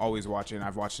always watch it. And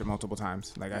I've watched it multiple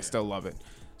times. Like I still love it.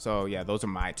 So yeah, those are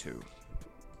my 2.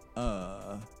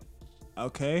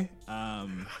 Okay.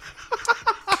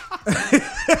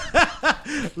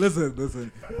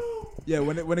 Listen. Yeah,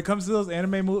 when it comes to those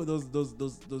anime movies, those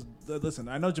listen,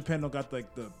 I know Japan don't got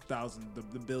like the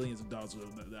billions of dollars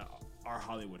that our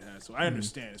Hollywood has, so I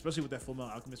understand, especially with that Full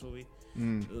Metal Alchemist movie.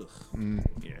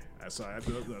 Yeah,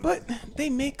 But they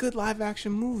make good live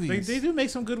action movies. They do make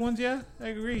some good ones. Yeah, I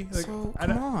agree. Like, So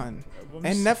come on.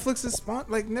 And Netflix is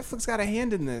Netflix got a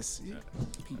hand in this. Yeah,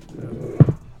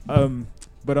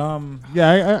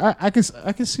 I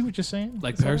can see what you're saying.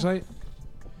 Like Parasite.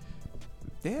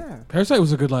 Yeah. Parasite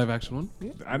was a good live action one.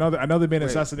 I know they made an Wait.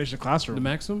 Assassination Classroom. The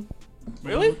Maxim.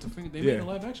 Really? They Yeah. made a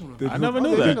live action one. There's I a- never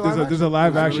knew they that. did There's a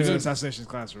live It was action really good. Assassination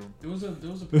Classroom. There was a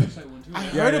Parasite one too. I Yeah,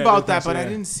 heard yeah, about yeah, that, but I yeah.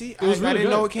 didn't see. It was I really didn't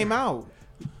know good. it came out.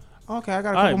 Okay, I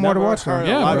got a I couple more to never watch. heard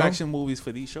now. Yeah, live bro. action movies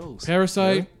for these shows.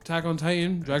 Parasite, Attack on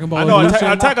Titan, Dragon Ball I know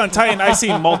Evolution. Attack on Titan. I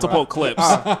seen multiple clips.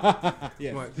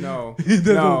 Yeah. What? No.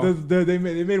 They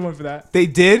made one for that. They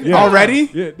did Yeah. already?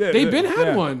 Yeah, They been had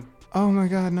yeah. one. Oh my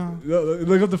god, no.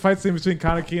 Look up the fight scene between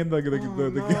Kaneki and the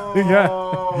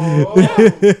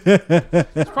yeah.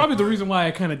 That's probably the reason why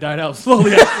I kind of died out slowly.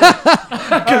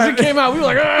 Because it came out, we were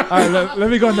like, ah. All right, let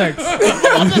me go next.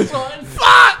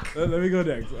 Fuck. Let me go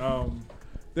next.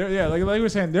 Like we were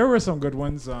saying, there were some good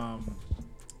ones.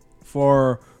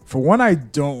 For one I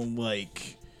don't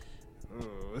like.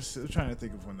 I'm trying to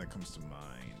think of one that comes to mind.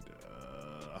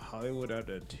 Hollywood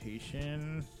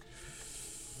adaptation.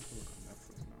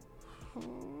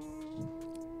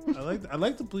 I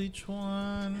like the Bleach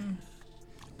one.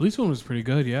 Bleach one was pretty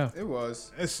good, yeah. It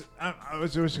was.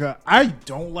 I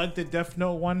don't like the Death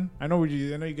Note one. I know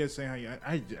you guys saying how you.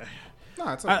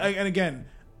 No, it's okay. And again,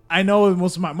 I know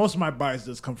most of my bias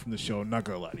does come from the show. I'm not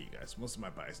gonna lie to you guys. Most of my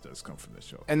bias does come from the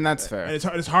show. And that's fair. And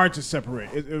it's hard to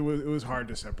separate. It was hard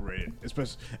to separate it,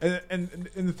 especially. And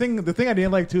the thing I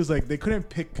didn't like too is like they couldn't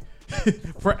pick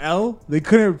for L. They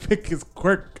couldn't pick his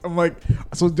quirk. I'm like,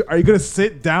 so are you gonna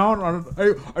sit down on?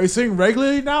 Are you sitting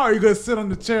regularly now? Or are you gonna sit on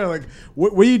the chair? Like,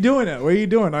 what are you doing? What are you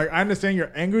doing? I understand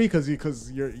you're angry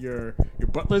because your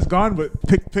butler's gone, but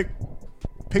pick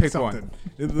something. one.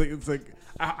 It's like.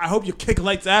 I hope you kick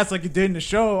Light's ass like you did in the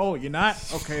show. Oh, you're not?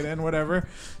 Okay, then whatever.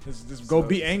 Just go So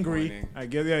be angry. disappointing. I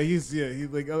guess. Yeah, he's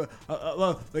like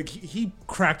he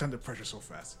cracked under pressure so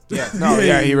fast. Yeah, no,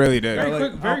 yeah, he really did.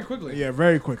 Very quickly. Yeah,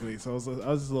 very quickly. So I was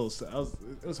a little.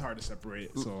 It was hard to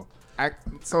separate. So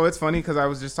So it's funny because I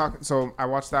was just talking. So I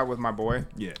watched that with my boy.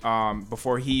 Yeah.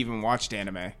 Before he even watched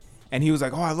anime, and he was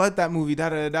like, "Oh, I like that movie." Da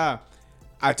da da da.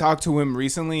 I talked to him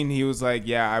recently, and he was like,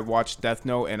 "Yeah, I watched Death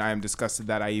Note, and I am disgusted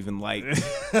that I even liked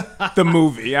the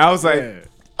movie." I was like, Yeah.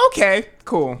 "Okay,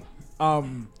 cool."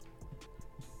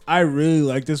 I really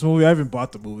like this movie. I haven't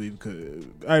bought the movie because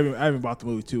I haven't bought the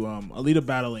movie too. Alita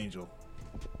Battle Angel.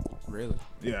 Really?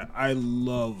 Yeah, I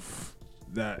love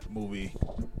that movie,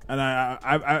 and I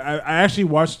actually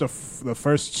watched the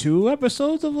first 2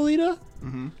 episodes of Alita.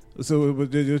 Mm-hmm. So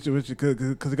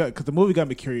because the movie got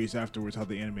me curious afterwards how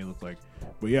the anime looked like.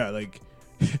 But yeah, like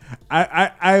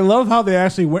I love how they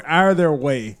actually went out of their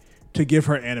way to give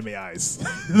her anime eyes.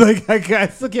 Like I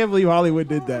still can't believe Hollywood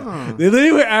did that. They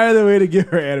literally went out of their way to give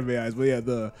her anime eyes. But yeah,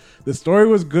 the story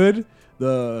was good.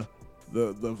 The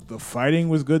fighting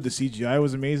was good. The CGI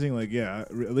was amazing. Like yeah,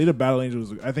 Alita Battle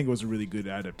Angel I think it was a really good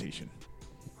adaptation.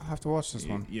 I'll have to watch this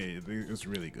one. Yeah, it was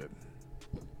really good.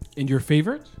 And your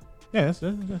favorite? Yeah, that's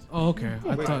Oh, okay.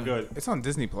 I Wait, thought good. It's on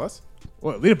Disney Plus.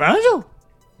 what Alita Battle Angel.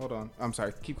 Hold on. I'm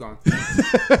sorry. Keep going.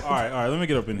 All right. Let me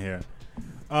get up in here.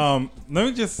 Let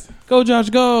me just Go, Josh,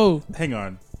 go. hang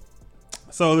on.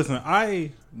 So listen,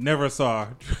 I never saw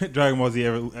Dragon Ball Z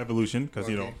Evolution because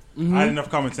I had enough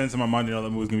common sense in my mind to know that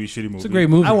movie was gonna be a shitty movie. It's a great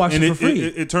movie. I watched And it for free.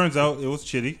 it turns out it was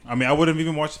shitty. I mean, I wouldn't have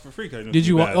even watched it for free. 'Cause I knew it Did was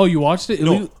you? gonna be bad. Oh, you watched it?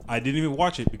 No, I didn't even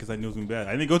watch it because I knew it was gonna be bad.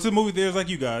 I didn't go to the movie theaters like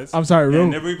you guys. I'm sorry, And real- I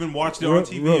never even watched it on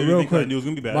TV or anything 'cause I knew it was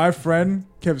gonna be bad. My friend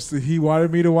he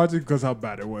wanted me to watch it because how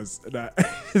bad it was. And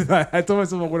I told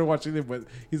myself I wouldn't watch it, but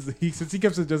since he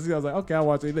kept suggesting, I was like, okay, I'll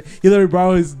watch it. He let me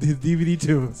borrow his DVD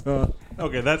too. So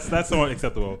Okay, that's somewhat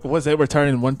acceptable. Was it Return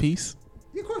in One Piece?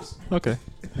 of course. Okay.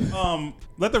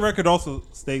 Let the record also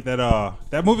state that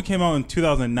that movie came out in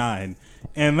 2009,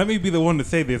 and let me be the one to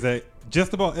say this: that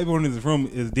just about everyone in this room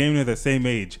is damn near the same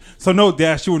age. So no,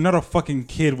 Dash, you were not a fucking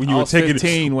kid when you I were was taking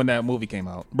 15 when that movie came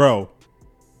out. bro.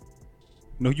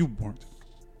 No, you weren't.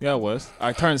 Yeah, I was.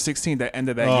 I turned 16 the end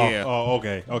of that year. Oh,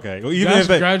 okay. Well, Josh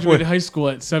graduated high school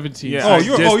at 17. Yeah. Oh,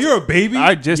 I you're a baby.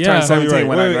 I just Yeah. turned Oh, 17 you're right.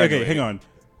 when I Wait, graduated. okay, hang on.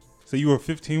 So you were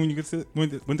 15 when you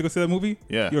went to go see that movie?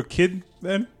 Yeah. You're a kid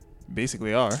then?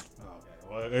 Basically are.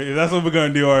 Well, if that's what we're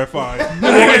gonna do. All right, fine.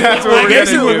 That's what I we're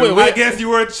guess gonna do. I guess you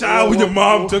were a child when your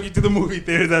mom took you to the movie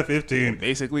theaters at 15.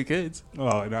 Basically kids.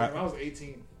 Oh, no. I was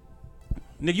 18.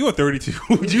 Nick, you were 32.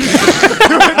 You were 32.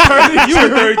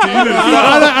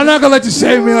 I'm not gonna let you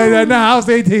shame me like that. Nah, I was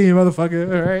 18,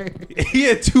 motherfucker. All right. He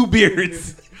had 2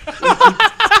 beards.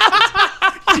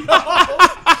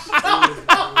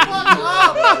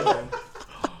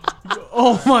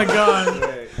 Oh my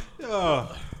god.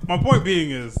 My point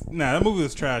being is, that movie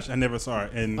was trash. I never saw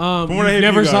it. And from You what I hear from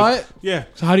never you saw guys- it? Yeah.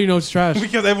 So how do you know it's trash?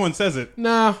 Because everyone says it.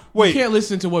 Nah, Wait. you can't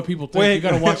listen to what people think. You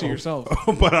gotta watch it yourself.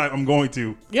 But I'm going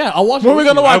to. Yeah, I'll watch it. When we with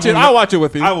gonna you. watch I it? will I'll not- watch it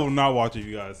with you. I will not watch it,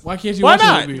 you guys. Why can't you Why watch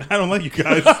not? it with me? I don't like you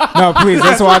guys. No, please,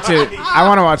 let's watch it. I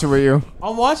want to watch it with you.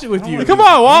 I'll watch it with you. Come on,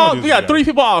 I'm Walt. gonna do We got that. 3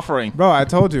 people offering. Bro, I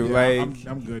told you. I'm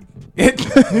good.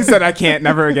 He said I can't,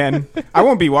 never again. I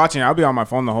won't be watching. I'll be on my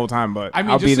phone the whole time, but I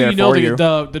mean, I'll just be so there you know, for you.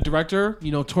 the director,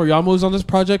 Toriyama is on this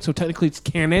project, so technically it's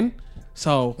canon.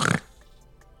 So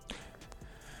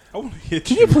I want to hit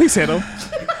Can you please hit him?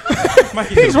 My-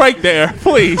 He's right there.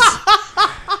 Please.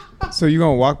 So you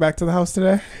gonna walk back to the house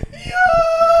today?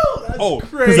 Oh,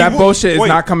 Because that bullshit is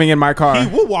not coming in my car. He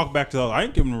will walk back to the house. I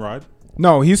ain't giving him a ride.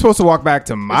 No, he's supposed to walk back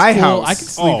to my it's cool. house. I can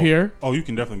sleep here. Oh, you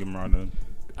can definitely give him a ride then.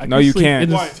 I No, can you sleep can't. in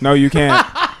the- Why? No, you can't.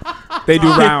 They do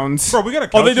rounds. Bro, we got a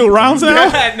couch. Oh, they do rounds now?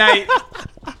 At night.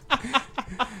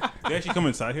 They actually come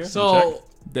inside here. So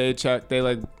They check. They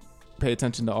like pay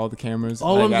attention to all the cameras.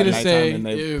 all like, I'm at gonna nighttime, say and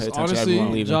they is pay attention to everyone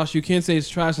honestly, leaving. Josh, you can't say it's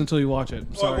trash until you watch it.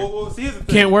 I'm sorry. Well, see, here's the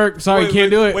thing. Can't work. Sorry, Wait, can't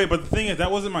do it. Wait, but the thing is, that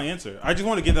wasn't my answer. I just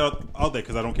want to get that out there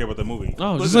because I don't care about the movie.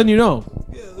 Oh, just Listen, letting you know.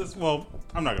 Yeah, well,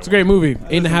 I'm not gonna. It's a great movie.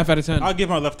 8.5 out of 10. I'll give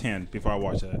my left hand before I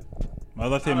watch that. My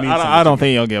left hand means I don't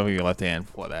think you'll give you your left hand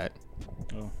for that.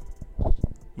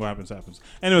 What happens.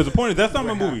 Anyways, the point is that's not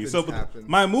my movie. So happens.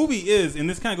 my movie is, and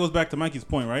this kind of goes back to Mikey's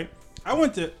point, right?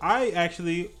 I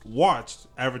actually watched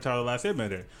Avatar: The Last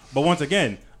Airbender, but once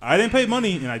again, I didn't pay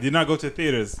money and I did not go to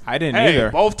theaters. I didn't Hey,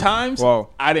 either. both times, Whoa.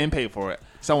 I didn't pay for it.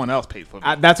 Someone else paid for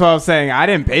it. That's what I was saying. I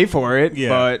didn't pay for it, Yeah.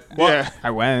 but Yeah.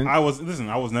 I went. I was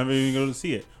never even going to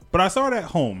see it, but I saw it at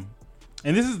home,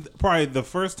 and this is probably the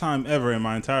first time ever in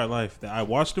my entire life that I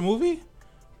watched a movie.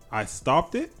 I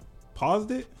stopped it,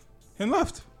 paused it, and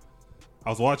left. I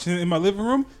was watching it in my living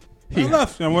room. I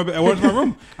left. And I went to my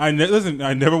room. I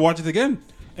never watched it again.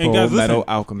 And Full guys, Metal listen.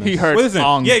 Alchemist. He heard Listen,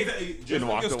 Ong yeah, exactly. Just and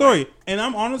like walked your away. story. And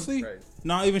I'm honestly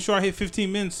not even sure I hit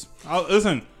 15 minutes.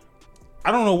 Listen,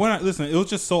 I don't know when listen, it was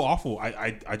just so awful.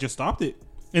 I just stopped it.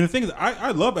 And the thing is,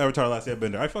 I love Avatar: Last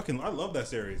Airbender. I love that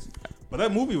series. But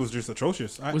that movie was just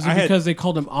atrocious. Was it because they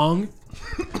called him Ong?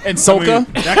 And Soka?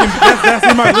 that's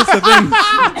in my list of things.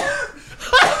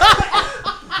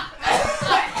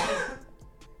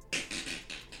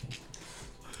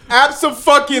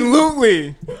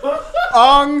 Absolutely.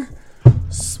 Ong.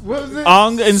 What was it?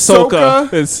 Ong and Soka.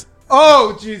 Soka? Is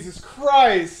Oh, Jesus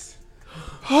Christ.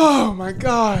 Oh, my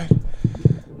God.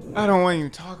 I don't want you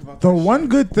to talk about The that. one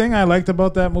good thing I liked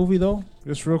about that movie, though,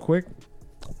 just real quick,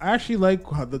 I actually like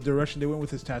how the direction they went with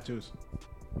his tattoos.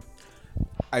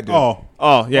 I do.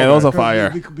 Oh, yeah, those are fire.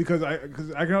 Because I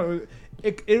can.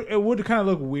 It would kind of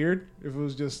look weird if it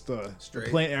was just the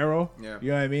plain arrow. Yeah.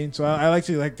 You know what I mean? So I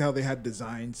actually liked how they had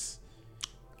designs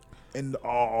and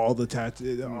all the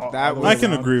tattoos. That was, I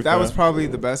can agree with that. That was probably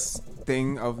the best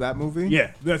thing of that movie.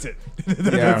 Yeah, that's it.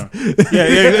 Yeah. yeah,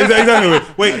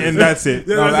 exactly. Wait, and that's it.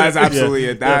 No, that's absolutely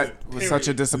Yeah. it. That was such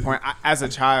a disappointment. As a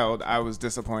child, I was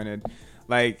disappointed.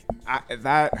 Like,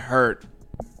 that hurt,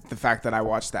 the fact that I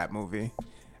watched that movie.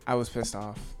 I was pissed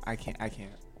off. I can't.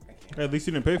 At least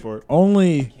you didn't pay for it.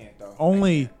 Only Can't, though.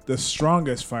 only the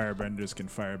strongest firebenders can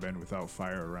firebend without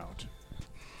fire around.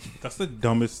 That's the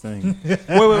dumbest thing.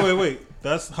 wait.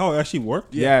 That's how it actually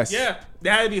worked? Yes. Yeah,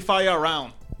 there had to be fire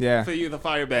around Yeah. for you to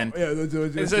fire bend. Yeah,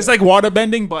 It's like water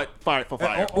bending, but fire for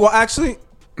fire. Well, actually,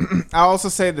 I'll also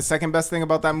say the second best thing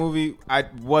about that movie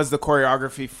was the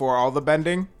choreography for all the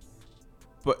bending,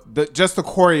 but just the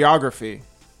choreography.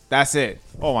 That's it.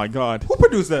 Oh my god. Who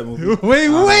produced that movie?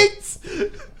 wait.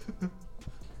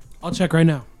 I'll check right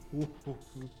now.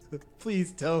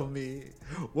 Please tell me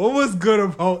what was good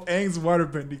about Aang's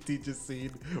waterbending teacher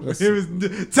scene. When he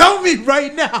was, tell me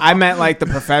right now. I meant like the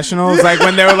professionals, like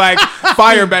when they were like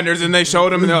firebenders and they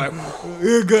showed them and they're like,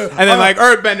 and then like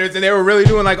earthbenders and they were really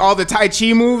doing like all the Tai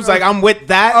Chi moves. Like I'm with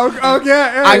that.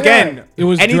 Okay. Again, It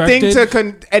was anything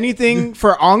directed- anything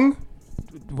for Ong.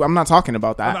 I'm not talking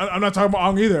about that. I'm not talking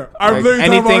about Aang either. I'm Like, literally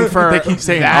anything talking about for They keep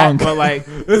saying that, Ong. but like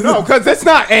no, because it's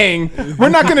not Aang. We're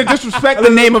not gonna disrespect the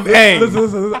name of Aang.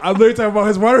 Listen, I'm literally talking about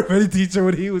his waterbending teacher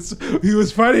when he was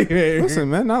fighting Aang. Listen,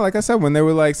 man, not like I said when they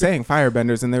were like saying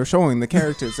firebenders and they were showing the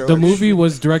characters. They were The like, movie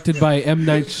was directed by M.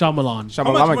 Night Shyamalan. How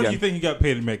Shyamalan much do you again. think he got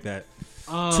paid to make that?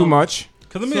 Too much.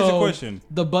 Because let me ask you a question.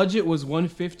 The budget was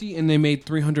 $150 and they made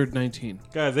 $319.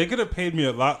 Guys, they could have paid me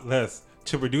a lot less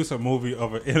to produce a movie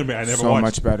of an anime I never So watched.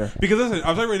 much better. Because listen,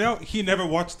 I'm telling you right now, he never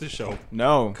watched the show.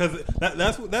 No. Because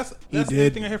that's the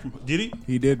did. thing I hear from. Did he?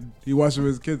 He did. He watched it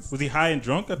with his kids. Was he high and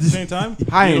drunk at the same time?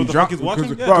 High You know and what the drunk? fuck he's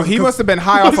watching? Yeah, Bro, he must have been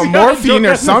high off of morphine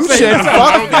or some shit.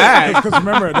 Fuck that. Because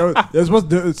remember, there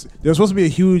was supposed to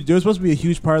be a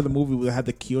huge part of the movie that had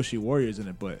the Kyoshi Warriors in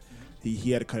it, but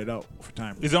he had to cut it out for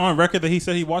time. Is it on record that he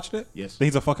said he watched it? Yes. Then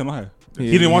he's a fucking liar. He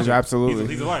He didn't is, watch it. absolutely.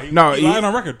 He's a liar. He No, lied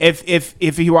on record.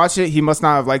 If he watched it, he must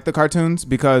not have liked the cartoons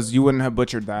because you wouldn't have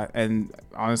butchered that. And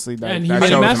honestly, that, And he that made a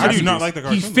show is masterpiece. How do you masterpiece. not like the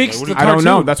He cartoon? fixed Like, the what I don't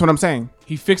know. cartoon. That's what I'm saying.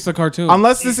 He fixed the cartoon.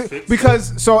 Unless He this is fixed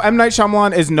because so M Night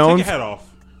Shyamalan is do you known. Take your head off.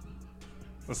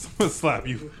 Let's slap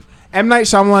you. M Night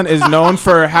Shyamalan is known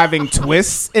for having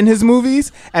twists in his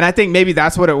movies, and I think maybe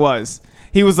that's what it was.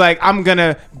 He was like, I'm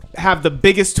gonna have the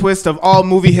biggest twist of all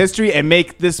movie history and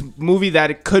make this movie that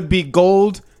it could be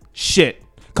gold shit,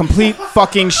 complete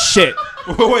fucking shit,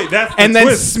 Wait, that's the and then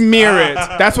twist. smear it.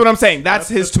 That's what I'm saying. That's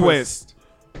his the twist.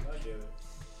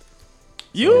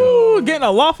 You getting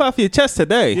a lot off your chest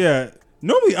today. Yeah.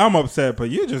 Normally I'm upset, but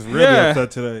you're just really Yeah.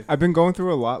 upset today. I've been going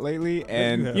through a lot lately,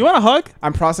 and Yeah. You want a hug?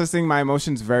 I'm processing my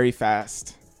emotions very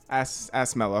fast.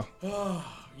 Ask Mello.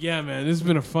 Yeah, man, this has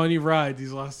been a funny ride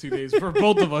these last 2 days for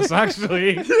both of us,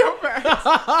 actually.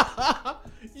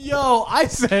 Yo, I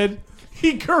said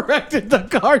he corrected the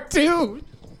cartoon.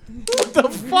 Who the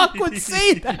fuck would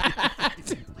say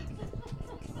that?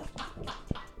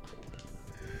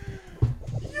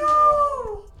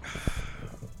 Yo.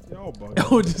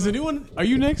 Oh, does anyone? Are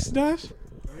you next, Dash?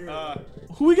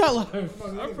 Who we got left?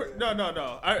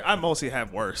 No. I mostly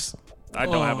have worse. I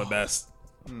don't have a best.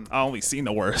 I only seen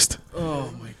the worst.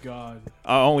 Oh my god.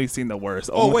 I only seen the worst.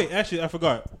 Oh wait, actually I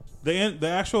forgot. The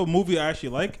actual movie I actually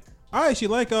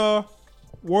like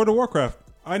World of Warcraft.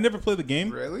 I never played the game.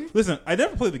 Really? Listen, I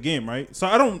never played the game, right? So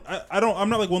I'm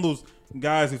not like one of those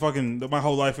guys who fucking my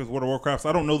whole life is World of Warcraft, so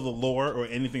I don't know the lore or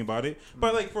anything about it.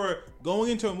 But like for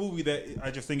going into a movie that I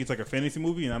just think it's like a fantasy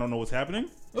movie and I don't know what's happening,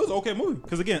 it was an okay movie.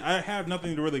 Because again, I have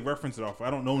nothing to really reference it off.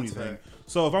 I don't know anything. right.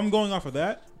 So if I'm going off of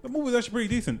that, the movie's actually pretty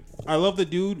decent. I love the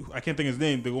dude. I can't think of his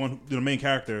name. The main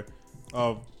character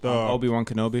of the Obi-Wan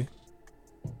Kenobi.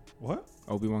 what?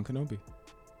 Obi-Wan Kenobi.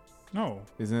 No,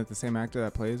 Isn't it the same actor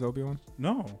that plays Obi-Wan?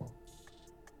 no.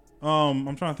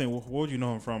 I'm trying to think. What would you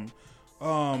know him from?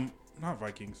 Not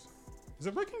Vikings. Is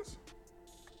it Vikings?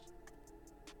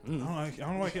 I don't know. Why I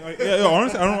can't,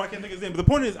 honestly, I don't know why I can't think of his name. But the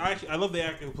point is, I love the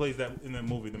actor who plays that in the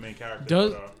movie, the main character.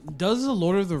 Does the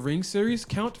Lord of the Rings series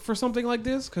count for something like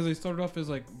this? Because they started off as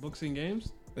like books and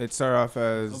games. It started off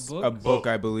as A book? a book,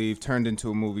 I believe, turned into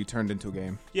a movie, turned into a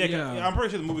game. Yeah. I'm pretty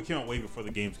sure the movie came out way before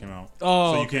the games came out.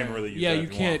 Oh, so you okay. can't really use Yeah, that you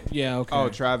if can't. want. Yeah, okay. Oh,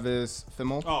 Travis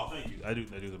Fimmel? Oh, thank you. That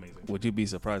dude's amazing. Would you be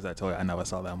surprised I told you I never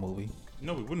saw that movie?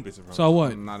 No, we wouldn't be surprised. So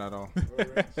what, Not at all.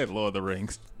 Lord of the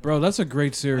Rings. bro? That's a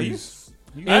great Are you, series.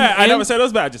 I never said it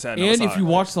was bad. I just had And if you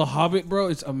watch The Hobbit, bro,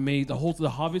 it's amazing. The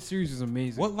Hobbit series is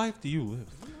amazing. what life do you live?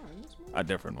 a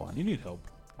different one. You need help.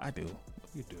 I do.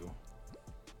 You do.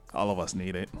 All of us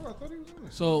need it.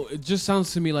 So it just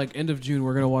sounds to me like end of June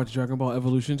we're gonna watch Dragon Ball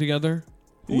Evolution together.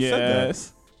 Who said that?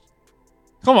 Yes.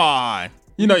 Come on.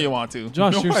 You know you want to.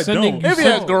 Josh, No, you're I sending. don't. you It'd be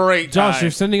a send- great Josh, time.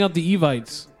 you're sending out the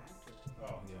Evites.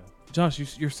 Oh yeah.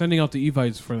 Josh, you're sending out the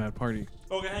Evites for that party.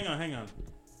 Okay, hang on.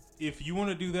 If you want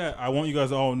to do that, I want you guys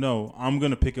to all know I'm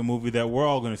gonna pick a movie that we're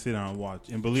all gonna sit down and watch.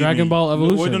 And believe Dragon me, Ball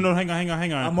Evolution. Wait, no, hang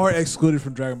on. I'm already excluded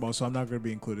from Dragon Ball, so I'm not going to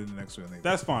be included in the next one.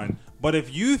 That's fine. But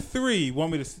if you three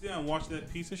want me to sit down and watch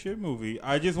that piece of shit movie,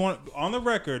 I just want on the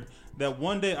record that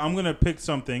one day I'm gonna pick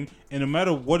something, and no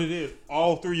matter what it is,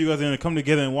 all three of you guys are gonna come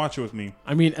together and watch it with me.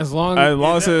 I mean, as long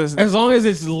as it's as long as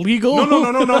it's legal. No.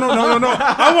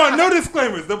 I want no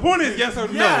disclaimers. The point is yes or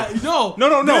no. Yeah, no.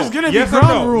 No. There's gonna be yes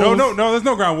ground or no. rules. No. There's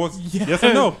no ground rules. Yes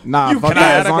or no. Nah, You fuck can't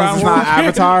that. As add a long as it's ground not rule.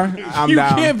 Avatar, I'm You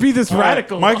down. can't be this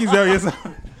radical. Mikey's there. Yes.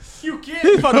 You can't.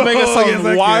 He's about to make us Oh, some yes, I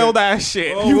can. wild ass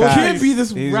shit. Oh, You Facts. can't be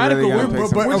this He's radical. really gonna We're- pick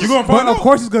some- You gonna find of out?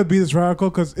 course, he's going to be this radical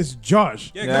because it's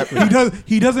Josh. Yeah, Yep.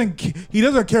 He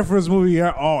doesn't care for this movie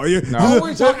at all. all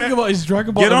we're talking about is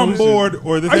Dragon Ball Get on Evolution. board,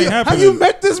 or this ain't happening. Have you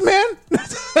met this man?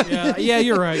 Yeah,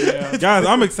 you're right. Yeah. Guys,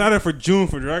 I'm excited for June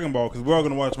for Dragon Ball because we're all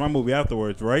gonna watch my movie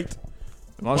afterwards, right?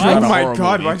 As Oh long as it's not a my horror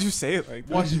god, movie. why'd you say it like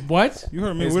that? Watch what? You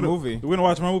heard me. His We're movie. gonna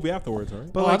watch my movie afterwards,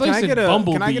 right? But Oh, I like, thought can you I said get a? Can I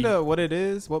Bumblebee. get a? What it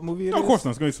is? What movie it is? No, of course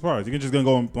not. It's gonna be a surprise. You're just gonna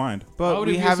go in blind. Why But would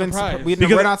it we be a haven't. surprise? We're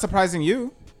Because- not surprising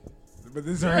you. But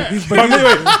this is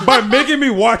By making me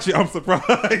watch it, I'm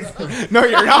surprised. No,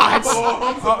 you're not.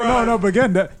 no, but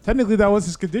again, technically that was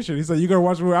his condition. He said, "You gotta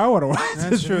watch what I want to watch."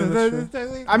 That's true. That's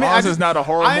true. I mean, As long as it's not a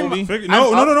horror I'm- movie.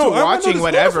 No. I'm up to I watching no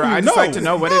whatever. disclaimer I from just you. like to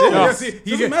know what it No. is.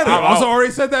 Doesn't matter. I also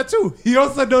already said that too. He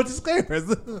also said no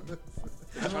disclaimers.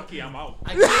 Chucky, I'm out.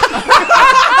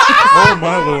 Oh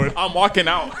my lord. I'm walking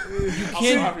out.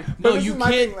 No, you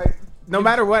can't. No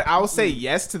matter what, I will say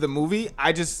yes to the movie.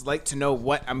 I just like to know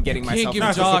what I'm getting Can't myself give Nah,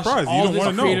 into. it's a Josh surprise. You all don't this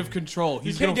wanna know. creative control.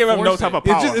 He's can't gonna give him no force type it. of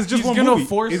power. It's just He's one gonna movie.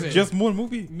 force it's it. just one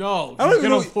movie. No, I don't he's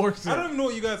even gonna know. force I don't it. even know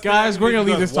what you guys. Guys, we're gonna you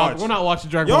leave guys this topic. watch. We're not watching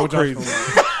Dragon Y'all Ball. crazy.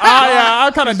 Yeah,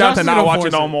 I'm kind of down to Josh not gonna watch it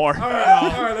force no it. more. All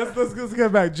right. Let's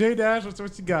get back. J Dash,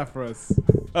 what you got for us?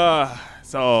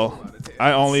 So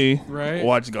I only Right.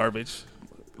 watch garbage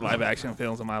live action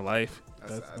films in my life.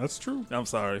 That's true. I'm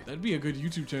sorry. That'd be a good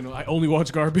YouTube channel. I only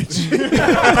watch garbage.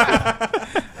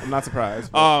 I'm not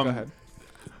surprised. But go ahead.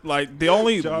 Like the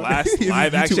only John, last he's a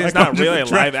live YouTube action, it's icon, not really a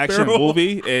just a live trash action barrel.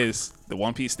 movie, is the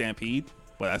One Piece Stampede,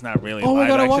 but that's not really Oh my live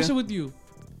god, I action. watched it with you.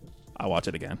 I watch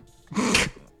it again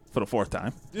for the fourth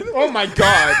time. Oh my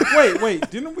god. Wait.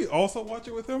 Didn't we also watch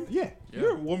it with him? Yeah.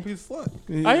 You're a One Piece slut.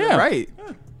 I am. Right.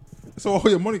 So all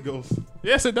your money goes.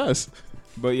 Yes, it does.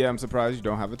 But yeah, I'm surprised you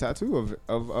don't have a tattoo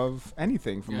of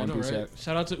anything from Yeah, I One know, Piece right? yet.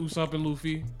 Shout out to Usopp and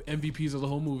Luffy, MVPs of the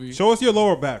whole movie. Show us your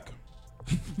lower back.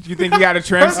 You think you got a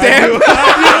tramp stamp?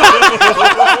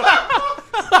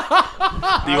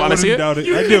 Do you want to see it? Doubt it.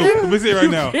 I do. Let me see it right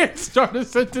now. Can't start a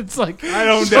sentence like I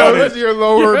don't Show doubt us it. your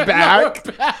lower back.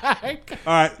 back.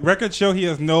 All right. Record show he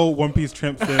has no One Piece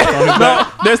tramp stamp on his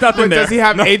back. There's nothing But there. does he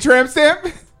have a tramp stamp?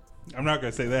 I'm not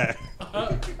gonna say that.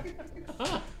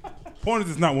 Point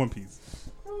is, it's not One Piece.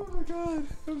 Oh my god.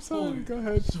 I'm sorry. Holy- Go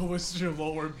ahead. So it's your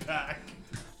lower back.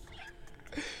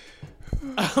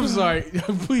 I'm sorry.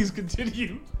 Please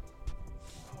continue.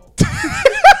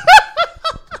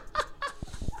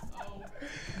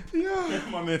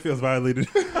 My man feels violated.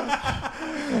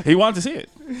 He wanted to see it.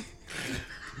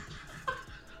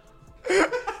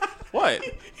 What?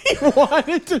 He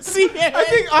wanted to see it. I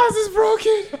think Oz is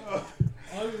broken.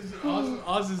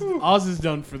 Oz is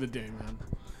done for the day,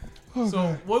 man.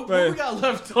 So what we got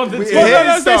left on this? We-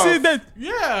 Well, His no, stuff.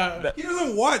 Yeah. He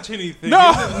doesn't watch anything. No.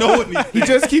 He doesn't know anything. He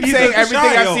just keeps He's saying a everything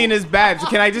I've child. seen is bad. So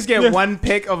can I just get one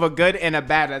pick of a good and a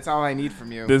bad? That's all I need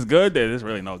from you. There's good. There's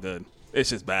really no good.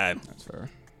 It's just bad. That's fair.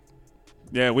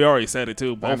 Yeah, we already said it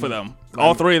too. Both of them.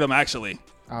 All three of them actually.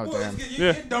 Oh Well, damn.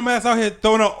 your dumbass out here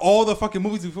throwing out all the fucking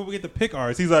movies before we get to pick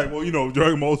ours. He's like, well, you know,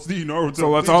 Dragon Ball Z, Naruto. So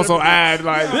let's also add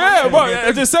like. Yeah, but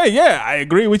I just say, yeah, I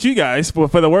agree with you guys. But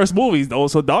for the worst movies,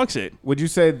 those are dog shit. Would you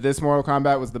say this Mortal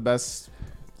Kombat was the best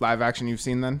live action you've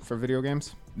seen then for video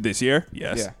games? This year,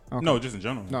 yes. Yeah. Okay. No, just in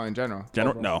general. No, in general.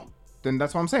 General, Overall. no. Then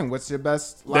that's what I'm saying. What's your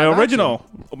best live The action? original,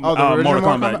 Oh, the original Mortal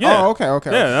Kombat. Kombat? Yeah. Oh,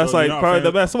 okay. Yeah, that's So you're like not a probably fan the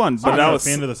of- best one. So But you're that not a was.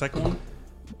 fan of the second one.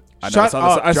 I never Shut saw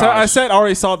up, I Josh. said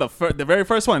already saw the very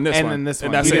first one. This And one, then this and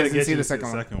one. that's You it. didn't Get see you the to second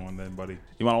one. second one, then, buddy.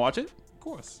 You want to watch it? Of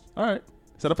course. All right,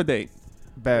 set up a date.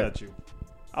 Bad. Got you.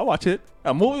 I'll watch it.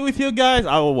 A movie with you guys,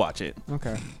 I will watch it.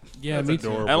 Okay. Yeah, That's me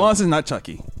adorable. As long as it's not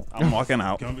Chucky, I'm walking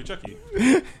out. Gonna be Chucky.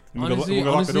 Honestly, we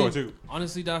can lock the door too.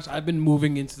 honestly, Dash, I've been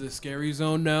moving into the scary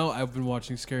zone now. I've been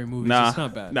watching scary movies. Nah, It's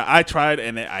not bad. Nah, I tried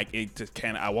and it just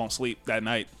can't. I won't sleep that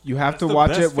night. You have That's to the watch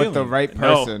best it with the feeling. right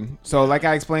No. person. So, like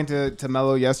I explained to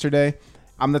Mello yesterday,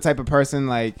 I'm the type of person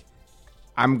like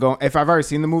if I've already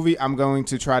seen the movie, I'm going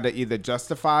to try to either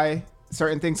justify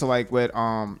certain things. So, like with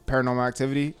Paranormal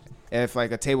Activity, if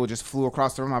like a table just flew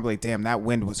across the room, I'd be like, "Damn, that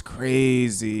wind was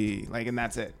crazy!" Like, and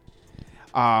that's it.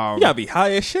 You gotta be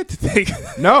high as shit to think.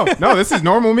 No, this is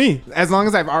normal me. As long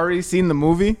as I've already seen the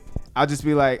movie, I'll just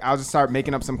be like, I'll just start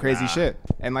making up some crazy shit.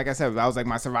 And like I said, I was like,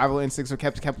 my survival instincts were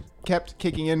kept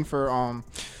kicking in for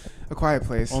A Quiet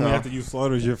Place. Only so. after you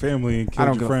slaughtered your family and I killed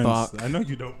don't your give a friends. fuck. I know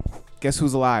you don't. Guess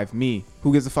who's alive? Me.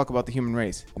 Who gives a fuck about the human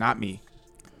race? Not me.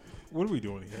 What are we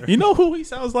doing here? You know who he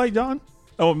sounds like, John?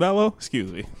 Oh, Mello.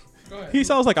 Excuse me. He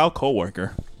sounds like our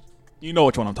coworker. You know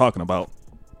which one I'm talking about.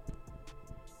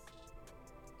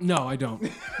 No, I don't.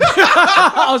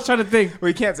 I was trying to think. Well,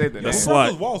 you can't say that. The name. slut.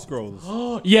 Those wall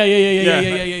scrolls. Yeah.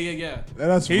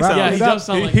 That's He right. sounds. Yeah, he does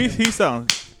sound like him. He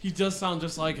sounds He does sound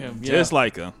just like him. Yeah. just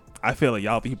like him. I feel like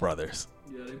y'all be brothers.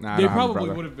 Yeah, Nah, I they don't have a probably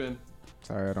brother. would have been.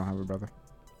 Sorry, I don't have a brother.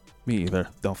 Me either.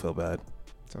 Don't feel bad.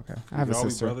 It's okay. I have a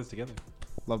sister. brothers together.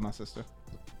 Love my sister.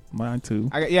 Mine too.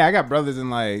 I got brothers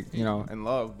in in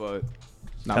love, but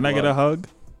not Can I get blood. a hug?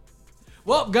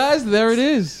 Well, guys, there it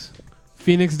is.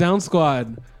 Phoenix Down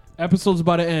Squad. Episode's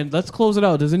about to end. Let's close it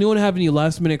out. Does anyone have any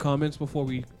last minute comments before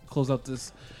we close out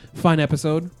this fine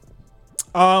episode?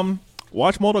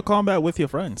 Watch Mortal Kombat with your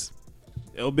friends.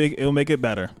 It'll make it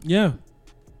better. Yeah.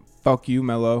 Fuck you,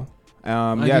 Mello.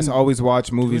 I Yes, didn't always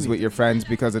watch movies anything. with your friends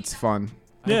because it's fun.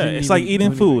 I Yeah, didn't it's like even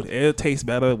eating do food. anything. It'll taste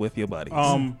better with your buddies.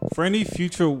 For any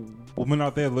future women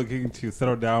out there looking to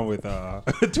settle down with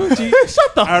Twitchy,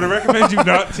 shut the. I would recommend you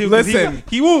not to. 'Cause Listen.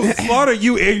 he will slaughter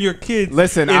you and your kids.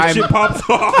 Listen, if shit pops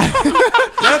off.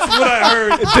 That's what I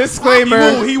heard.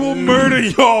 Disclaimer. He will murder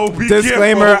y'all. Be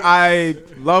Disclaimer, careful. I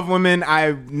love women.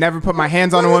 I never put my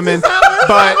hands on a woman.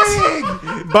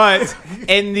 But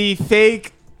in the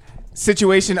fake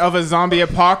situation of a zombie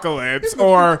apocalypse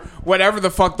or whatever the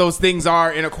fuck those things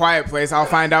are in A Quiet Place, I'll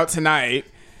find out tonight.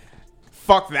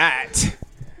 Fuck that.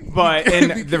 But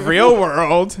in the real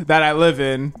world that I live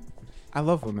in, I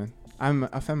love women. I'm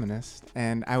a feminist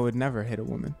and I would never hit a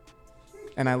woman.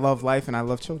 And I love life and I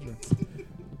love children.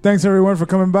 Thanks everyone for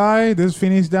coming by. This is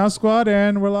Phoenix Down Squad,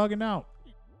 and we're logging out.